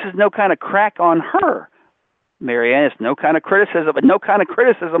kind of crack on her, Marianne. It's no kind of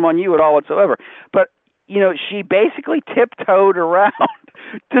criticism on you at all whatsoever. But she basically tiptoed around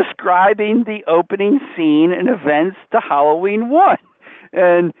describing the opening scene and events to Halloween 1.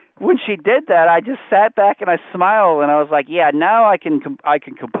 And when she did that, I just sat back and I smiled, and I was like, yeah, now I can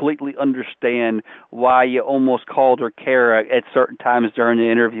completely understand why you almost called her Kara at certain times during the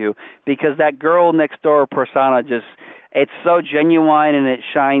interview, because that girl next door persona it's so genuine and it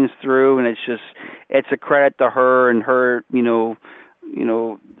shines through, and it's a credit to her and her,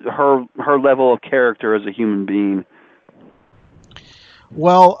 her level of character as a human being.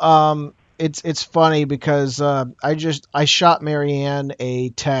 Well, it's funny because I shot Marianne a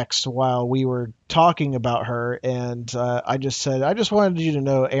text while we were talking about her, and I just said, I just wanted you to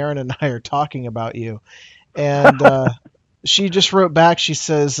know Aaron and I are talking about you. And she just wrote back, she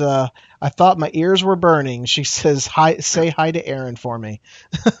says, I thought my ears were burning. She says, hi, say hi to Aaron for me.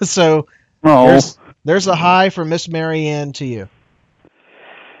 So there's a hi from Miss Marianne to you.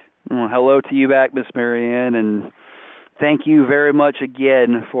 Well, hello to you back, Miss Marianne, and thank you very much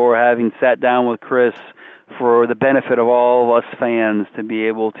again for having sat down with Chris for the benefit of all of us fans to be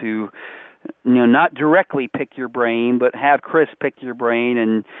able to, not directly pick your brain, but have Chris pick your brain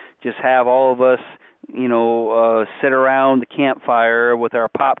and just have all of us, sit around the campfire with our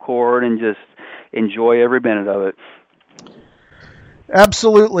popcorn and just enjoy every minute of it.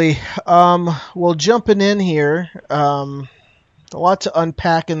 Absolutely. Well, jumping in here, a lot to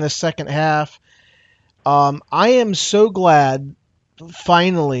unpack in the second half. I am so glad,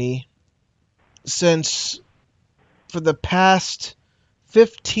 finally, since for the past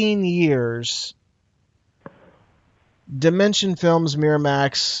 15 years, Dimension Films,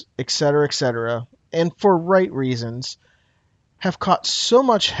 Miramax, etc., and for right reasons, have caught so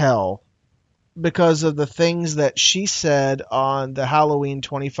much hell because of the things that she said on the Halloween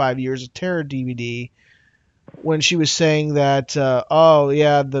 25 Years of Terror DVD when she was saying that,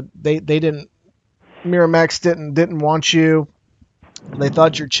 they didn't, Miramax didn't want you. They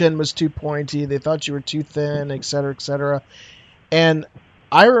thought your chin was too pointy. They thought you were too thin, etc., etc. And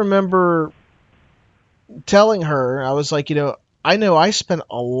I remember telling her, I was like, I know I spent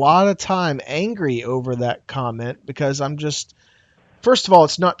a lot of time angry over that comment because I'm just, first of all,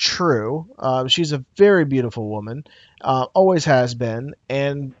 it's not true. She's a very beautiful woman, always has been.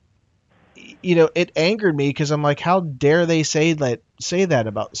 And, it angered me because I'm like, how dare they say that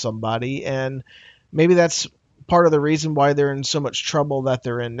about somebody? And maybe that's part of the reason why they're in so much trouble that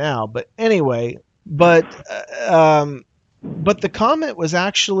they're in now. But anyway, but the comment was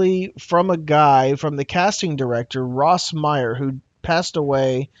actually from a guy, from the casting director, Ross Meyer, who passed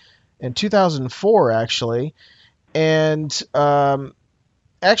away in 2004, actually. And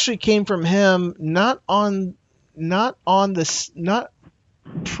actually came from him not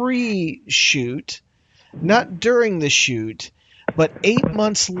pre-shoot, not during the shoot, but 8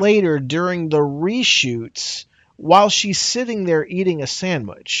 months later during the reshoots while she's sitting there eating a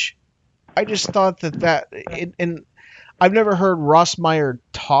sandwich. I just thought and I've never heard Ross Meyer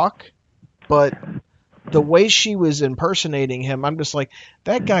talk, but the way she was impersonating him, I'm just like,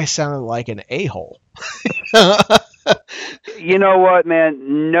 that guy sounded like an a-hole. You know what,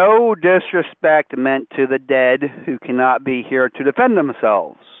 man? No disrespect meant to the dead who cannot be here to defend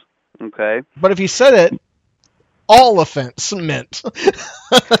themselves. Okay? But if you said it, all offense meant.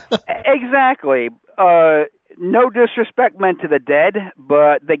 Exactly. No disrespect meant to the dead,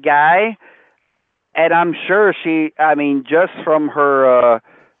 but the guy, and I'm sure just from her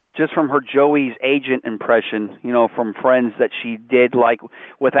Joey's agent impression, from Friends that she did like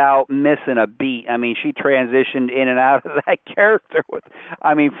without missing a beat. I mean, she transitioned in and out of that character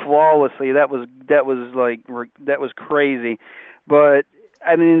flawlessly. That was crazy. But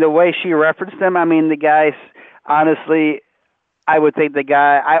I mean, the way she referenced him, the guy's honestly, I would think the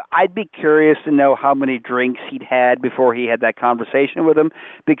guy, I'd be curious to know how many drinks he'd had before he had that conversation with him,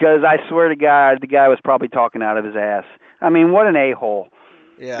 because I swear to God, the guy was probably talking out of his ass. I mean, what an a-hole.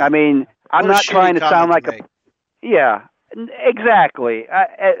 Yeah. I mean, I'm not trying to sound like yeah, exactly.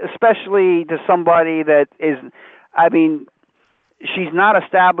 Especially to somebody that is, she's not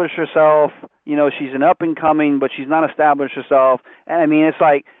established herself. She's an up and coming, but she's not established herself. And it's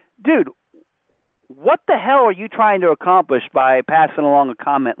like, dude, what the hell are you trying to accomplish by passing along a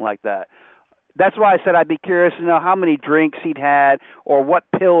comment like that? That's why I said I'd be curious to know how many drinks he'd had or what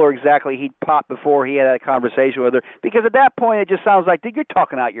pill or exactly he'd popped before he had that conversation with her. Because at that point, it just sounds like, dude, you're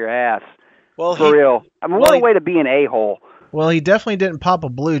talking out your ass. Well, for real. I mean, what a way to be an a-hole. Well, he definitely didn't pop a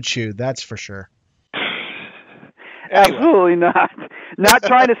Blue Chew, that's for sure. Absolutely not. Not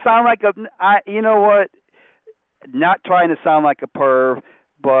trying to sound like you know what? Not trying to sound like a perv,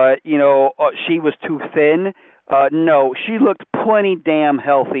 but, she was too thin. No, she looked plenty damn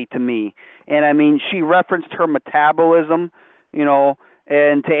healthy to me. And, I mean, she referenced her metabolism,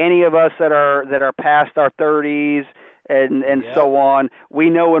 and to any of us that are past our 30s and so on, we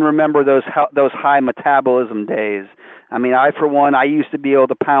know and remember those high metabolism days. I mean, for one, I used to be able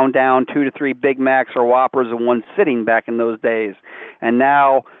to pound down 2 to 3 Big Macs or Whoppers in one sitting back in those days. And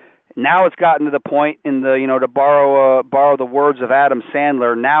now it's gotten to the point in the, to borrow the words of Adam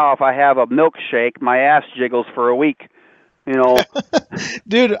Sandler, now if I have a milkshake, my ass jiggles for a week.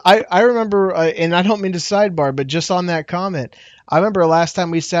 Dude, I remember, and I don't mean to sidebar, but just on that comment, I remember last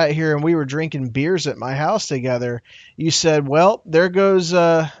time we sat here and we were drinking beers at my house together, you said, well, there goes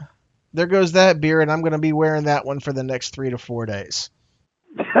that beer, and I'm going to be wearing that one for the next 3 to 4 days.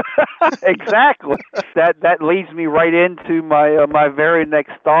 Exactly. That leads me right into my very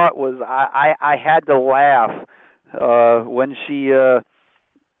next thought was I had to laugh when she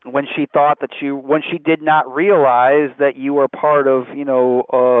thought that when she did not realize that you were part of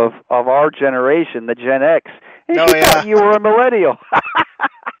of our generation, the Gen X, and she thought you were a millennial.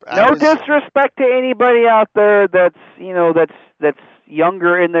 No disrespect to anybody out there that's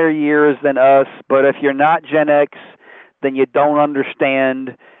younger in their years than us, but if you're not Gen X, then you don't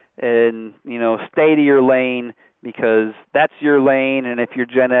understand, and stay to your lane, because that's your lane, and if you're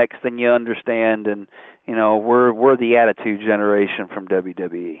Gen X, then you understand, and we're the Attitude Generation from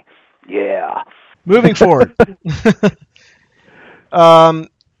WWE. Yeah. Moving forward.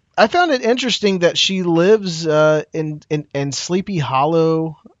 I found it interesting that she lives in Sleepy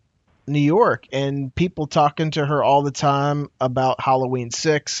Hollow, New York, and people talking to her all the time about Halloween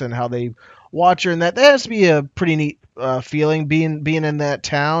 6 and how they watch her, and that has to be a pretty neat feeling being in that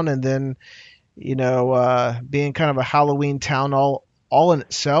town, and then being kind of a Halloween town all in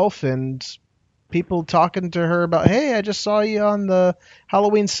itself, and people talking to her about, hey, I just saw you on the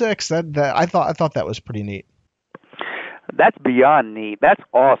Halloween 6. That I thought that was pretty neat. That's beyond neat. That's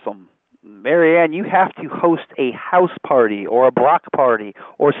awesome. Marianne, you have to host a house party or a block party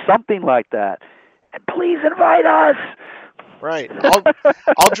or something like that. And please invite us. Right.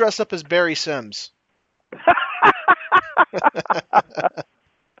 I'll dress up as Barry Sims.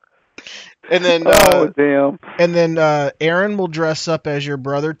 And then damn. And then Aaron will dress up as your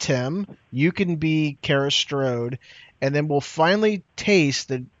brother Tim. You can be Kara Strode, and then we'll finally taste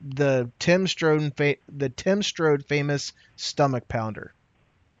the Tim Strode famous stomach pounder.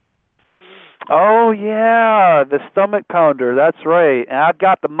 Oh yeah, the stomach pounder. That's right. And I've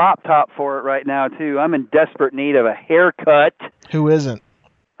got the mop top for it right now too. I'm in desperate need of a haircut. Who isn't?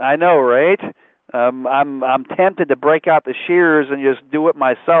 I know, right? I'm tempted to break out the shears and just do it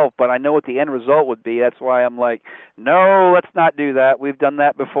myself, but I know what the end result would be. That's why I'm like, no, let's not do that. We've done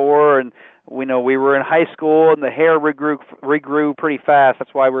that before, and we were in high school, and the hair regrew pretty fast.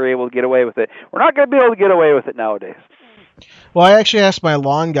 That's why we were able to get away with it. We're not going to be able to get away with it nowadays. Well, I actually asked my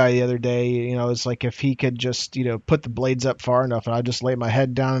lawn guy the other day, it's like if he could just, put the blades up far enough, and I just lay my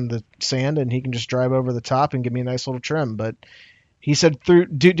head down in the sand, and he can just drive over the top and give me a nice little trim. But he said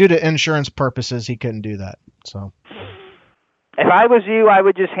due to insurance purposes, he couldn't do that. So, if I was you, I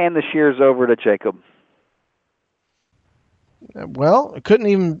would just hand the shears over to Jacob. Well, it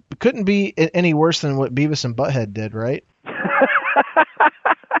couldn't be any worse than what Beavis and Butthead did, right?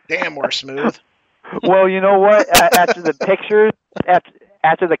 Damn, we're smooth. Well, you know what? After the pictures,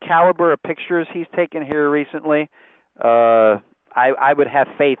 after the caliber of pictures he's taken here recently, I would have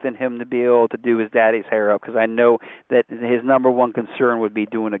faith in him to be able to do his daddy's hair up, because I know that his number one concern would be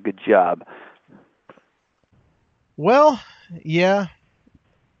doing a good job. Well, yeah.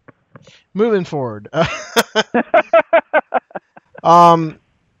 Moving forward.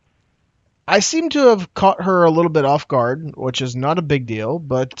 I seem to have caught her a little bit off guard, which is not a big deal,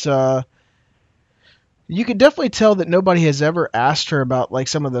 but you could definitely tell that nobody has ever asked her about like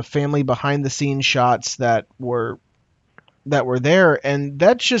some of the family behind the scenes shots that were there, and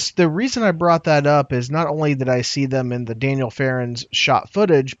that's just the reason I brought that up. Is not only did I see them in the Daniel Farron's shot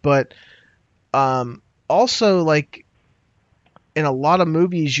footage, but also like in a lot of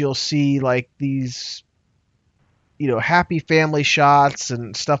movies you'll see like these happy family shots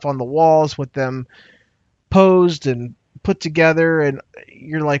and stuff on the walls with them posed and put together, and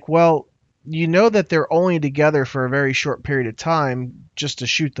you're like, well, that they're only together for a very short period of time just to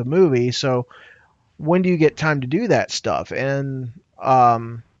shoot the movie, so when do you get time to do that stuff? And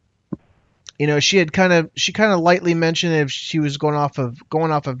she kind of lightly mentioned if she was going off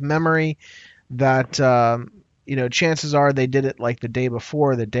of memory that chances are they did it like the day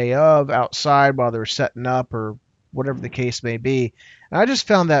before, the day of, outside while they were setting up or whatever the case may be. And I just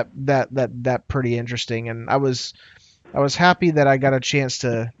found that pretty interesting, and I was happy that I got a chance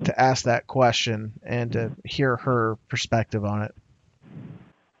to ask that question and to hear her perspective on it.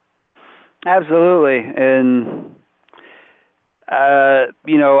 Absolutely, and I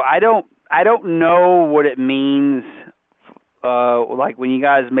don't know what it means. Like when you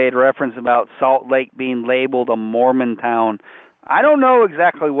guys made reference about Salt Lake being labeled a Mormon town, I don't know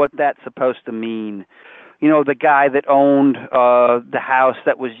exactly what that's supposed to mean. The guy that owned the house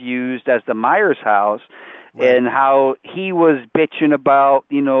that was used as the Myers house, right, and how he was bitching about,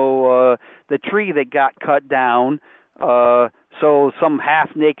 the tree that got cut down, so some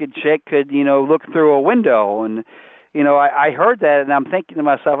half-naked chick could, look through a window. And, I heard that, and I'm thinking to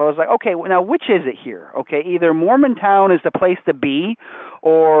myself, I was like, okay, well, now which is it here? Okay, either Mormontown is the place to be,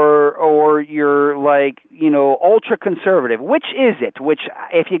 or you're like, ultra-conservative. Which is it? Which,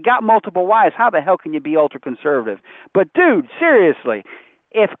 if you got multiple wives, how the hell can you be ultra-conservative? But, dude, seriously,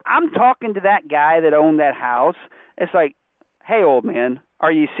 if I'm talking to that guy that owned that house, it's like, hey, old man,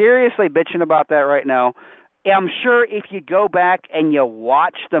 are you seriously bitching about that right now? I'm sure if you go back and you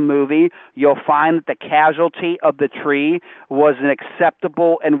watch the movie, you'll find that the casualty of the tree was an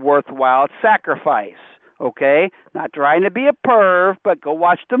acceptable and worthwhile sacrifice. Okay? Not trying to be a perv, but go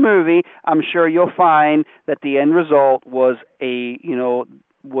watch the movie. I'm sure you'll find that the end result was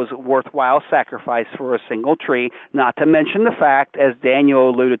was a worthwhile sacrifice for a single tree, not to mention the fact, as Daniel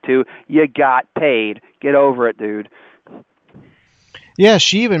alluded to, you got paid. Get over it, dude. Yeah,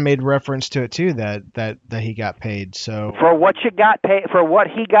 she even made reference to it too, that he got paid. So for what he got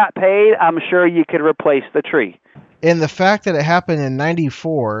paid, I'm sure you could replace the tree. And the fact that it happened in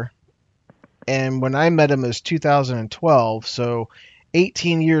 '94, and when I met him it was 2012, so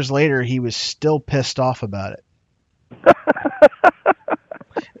 18 years later he was still pissed off about it.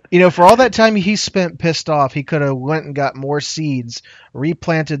 For all that time he spent pissed off, he could have went and got more seeds,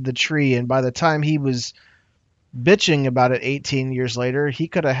 replanted the tree, and by the time he was bitching about it 18 years later, he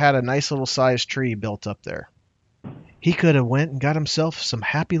could have had a nice little sized tree built up there. He could have went and got himself some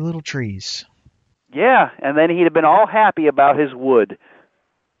happy little trees. Yeah, and then he'd have been all happy about his wood.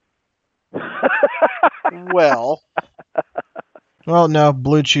 Well, no,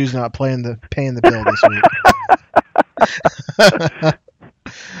 Blue Chew's not paying the bill this week.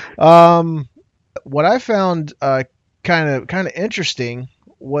 What I found kind of interesting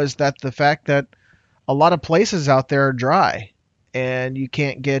was that the fact that a lot of places out there are dry, and you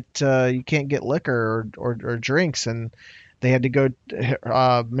can't get liquor or drinks, and they had to go.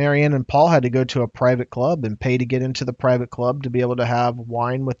 Marianne and Paul had to go to a private club and pay to get into the private club to be able to have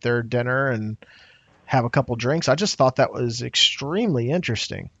wine with their dinner and have a couple drinks. I just thought that was extremely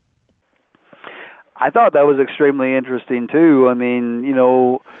interesting. I thought that was extremely interesting too. I mean,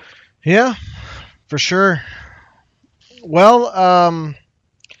 Yeah, for sure. Well,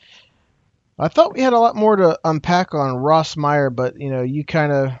 I thought we had a lot more to unpack on Ross Meyer, but you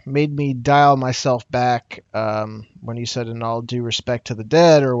kind of made me dial myself back when you said "in all due respect to the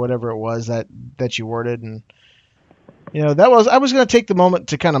dead" or whatever it was that you worded, and I was going to take the moment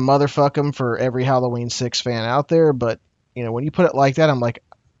to kind of motherfuck him for every Halloween 6 fan out there, but when you put it like that, I'm like,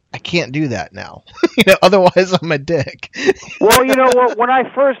 I can't do that now. Otherwise I'm a dick. Well, what? When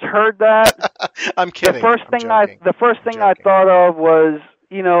I first heard that, I'm kidding. The first thing I thought of was,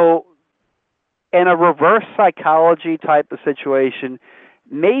 in a reverse psychology type of situation,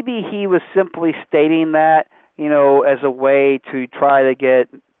 maybe he was simply stating that, as a way to try to get,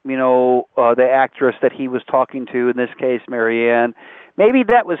 the actress that he was talking to, in this case, Marianne. Maybe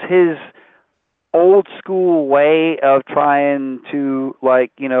that was his old school way of trying to,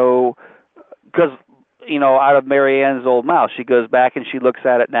 because, out of Marianne's old mouth, she goes back and she looks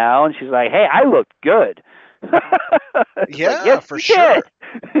at it now and she's like, hey, I looked good. Yeah, like, yes, for sure.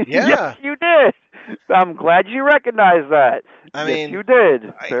 Yeah. Yes, you did. I'm glad you recognized that. Yes, you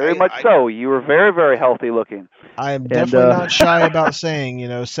did. Very much so. You were very, very healthy looking. I am definitely not shy about saying,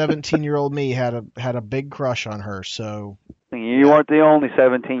 17-year-old me had a big crush on her. So you weren't the only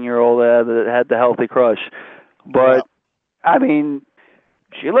 17-year-old that had the healthy crush. But, I mean,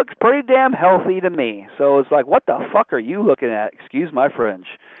 she looks pretty damn healthy to me. So it's like, what the fuck are you looking at? Excuse my French.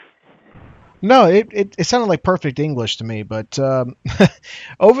 No, it sounded like perfect English to me. But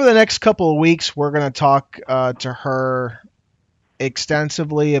over the next couple of weeks, we're going to talk to her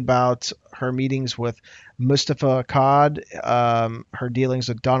extensively about her meetings with Mustafa Akkad, her dealings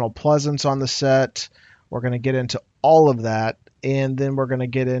with Donald Pleasance on the set. We're going to get into all of that, and then we're going to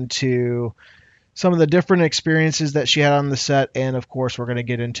get into some of the different experiences that she had on the set, and of course we're going to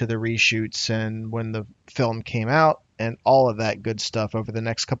get into the reshoots and when the film came out and all of that good stuff over the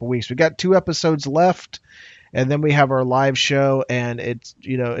next couple weeks. We got 2 episodes left, and then we have our live show, and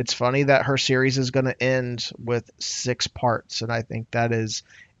it's funny that her series is going to end with 6 parts, and I think that is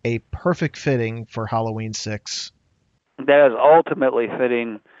a perfect fitting for Halloween 6. That is ultimately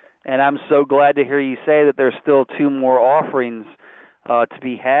fitting, and I'm so glad to hear you say that there's still 2 more offerings to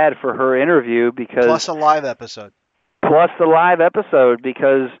be had for her interview, because plus a live episode.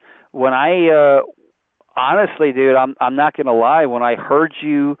 Because when I honestly, dude, I'm not gonna lie, when I heard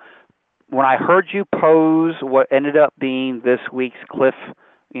you pose what ended up being this week's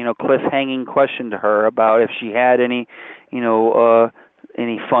cliffhanging question to her about if she had any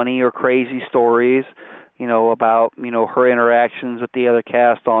funny or crazy stories, about her interactions with the other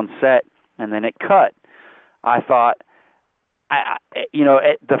cast on set, and then it cut, I thought,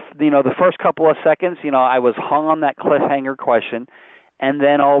 the first couple of seconds, I was hung on that cliffhanger question, and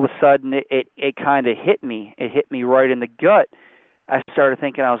then all of a sudden it kind of hit me. It hit me right in the gut. I started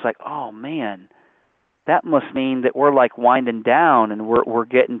thinking, I was like, oh man, that must mean that we're like winding down, and we're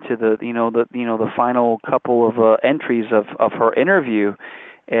getting to the final couple of entries of her interview,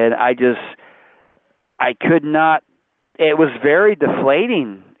 and I could not. It was very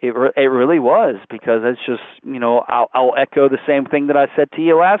deflating. It really was, because it's just, I'll echo the same thing that I said to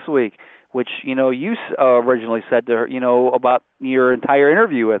you last week, which, you originally said to her, about your entire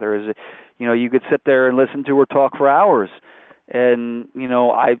interview with her, is, you could sit there and listen to her talk for hours. And,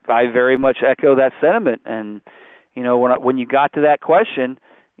 I very much echo that sentiment. And, when you got to that question,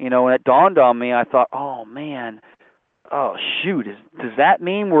 and it dawned on me, I thought, oh man, oh shoot, does that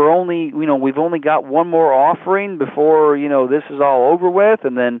mean we've only got 1 more offering before, this is all over with?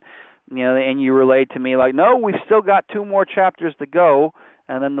 And then, and you relayed to me like, no, we've still got 2 more chapters to go,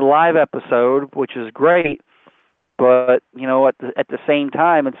 and then the live episode, which is great. But, at the same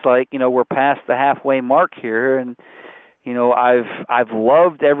time, it's like, we're past the halfway mark here, and, I've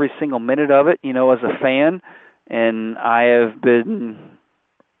loved every single minute of it, as a fan, and I have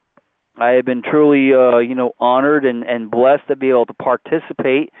been truly, honored and blessed to be able to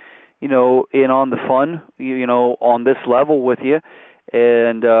participate, in on the fun, on this level with you.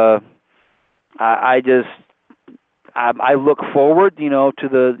 And I look forward,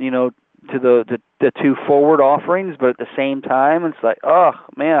 to the 2 forward offerings, but at the same time, it's like, oh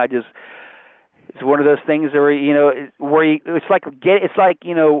man, it's one of those things where it's like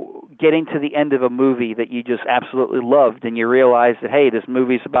getting to the end of a movie that you just absolutely loved, and you realize that, hey, this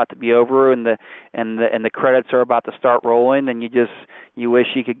movie's about to be over, and the credits are about to start rolling, and you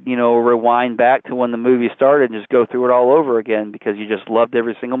wish you could rewind back to when the movie started and just go through it all over again, because you just loved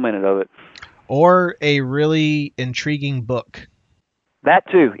every single minute of it. Or a really intriguing book. That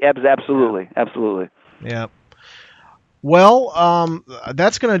too, absolutely. Yeah. Well,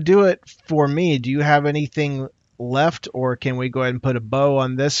 that's going to do it for me. Do you have anything left, or can we go ahead and put a bow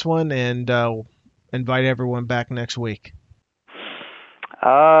on this one and invite everyone back next week?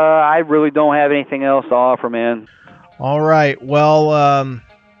 I really don't have anything else to offer, man. All right. Well,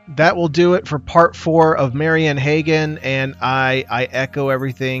 that will do it for part 4 of Marianne Hagen, and I echo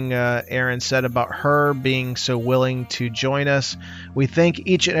everything Aaron said about her being so willing to join us. We thank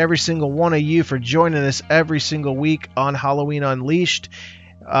each and every single one of you for joining us every single week on Halloween Unleashed.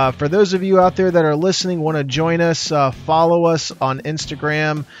 For those of you out there that are listening, want to join us, follow us on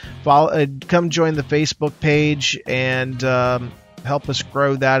Instagram, come join the Facebook page, and help us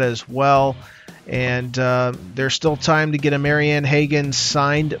grow that as well. And there's still time to get a Marianne Hagen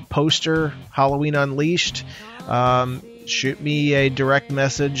signed poster, Halloween Unleashed. Shoot me a direct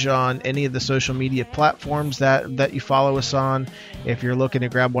message on any of the social media platforms that you follow us on. If you're looking to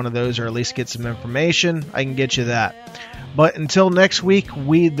grab one of those, or at least get some information, I can get you that. But until next week,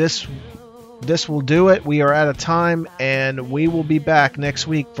 this will do it. We are out of time, and we will be back next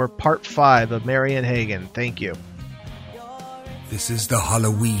week for part 5 of Marianne Hagen. Thank you. This is the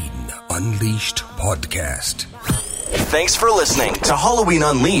Halloween Unleashed podcast. Thanks for listening to Halloween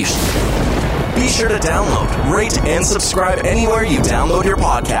Unleashed. Be sure to download, rate, and subscribe anywhere you download your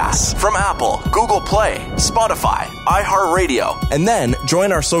podcasts from Apple, Google Play, Spotify, iHeartRadio, and then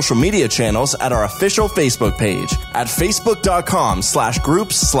join our social media channels at our official Facebook page at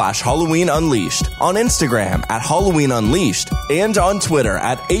facebook.com/groups/Halloween Unleashed, on Instagram at Halloween Unleashed, and on Twitter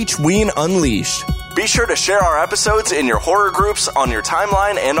at HWeen Unleashed. Be sure to share our episodes in your horror groups, on your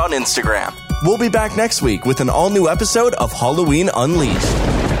timeline, and on Instagram. We'll be back next week with an all-new episode of Halloween Unleashed.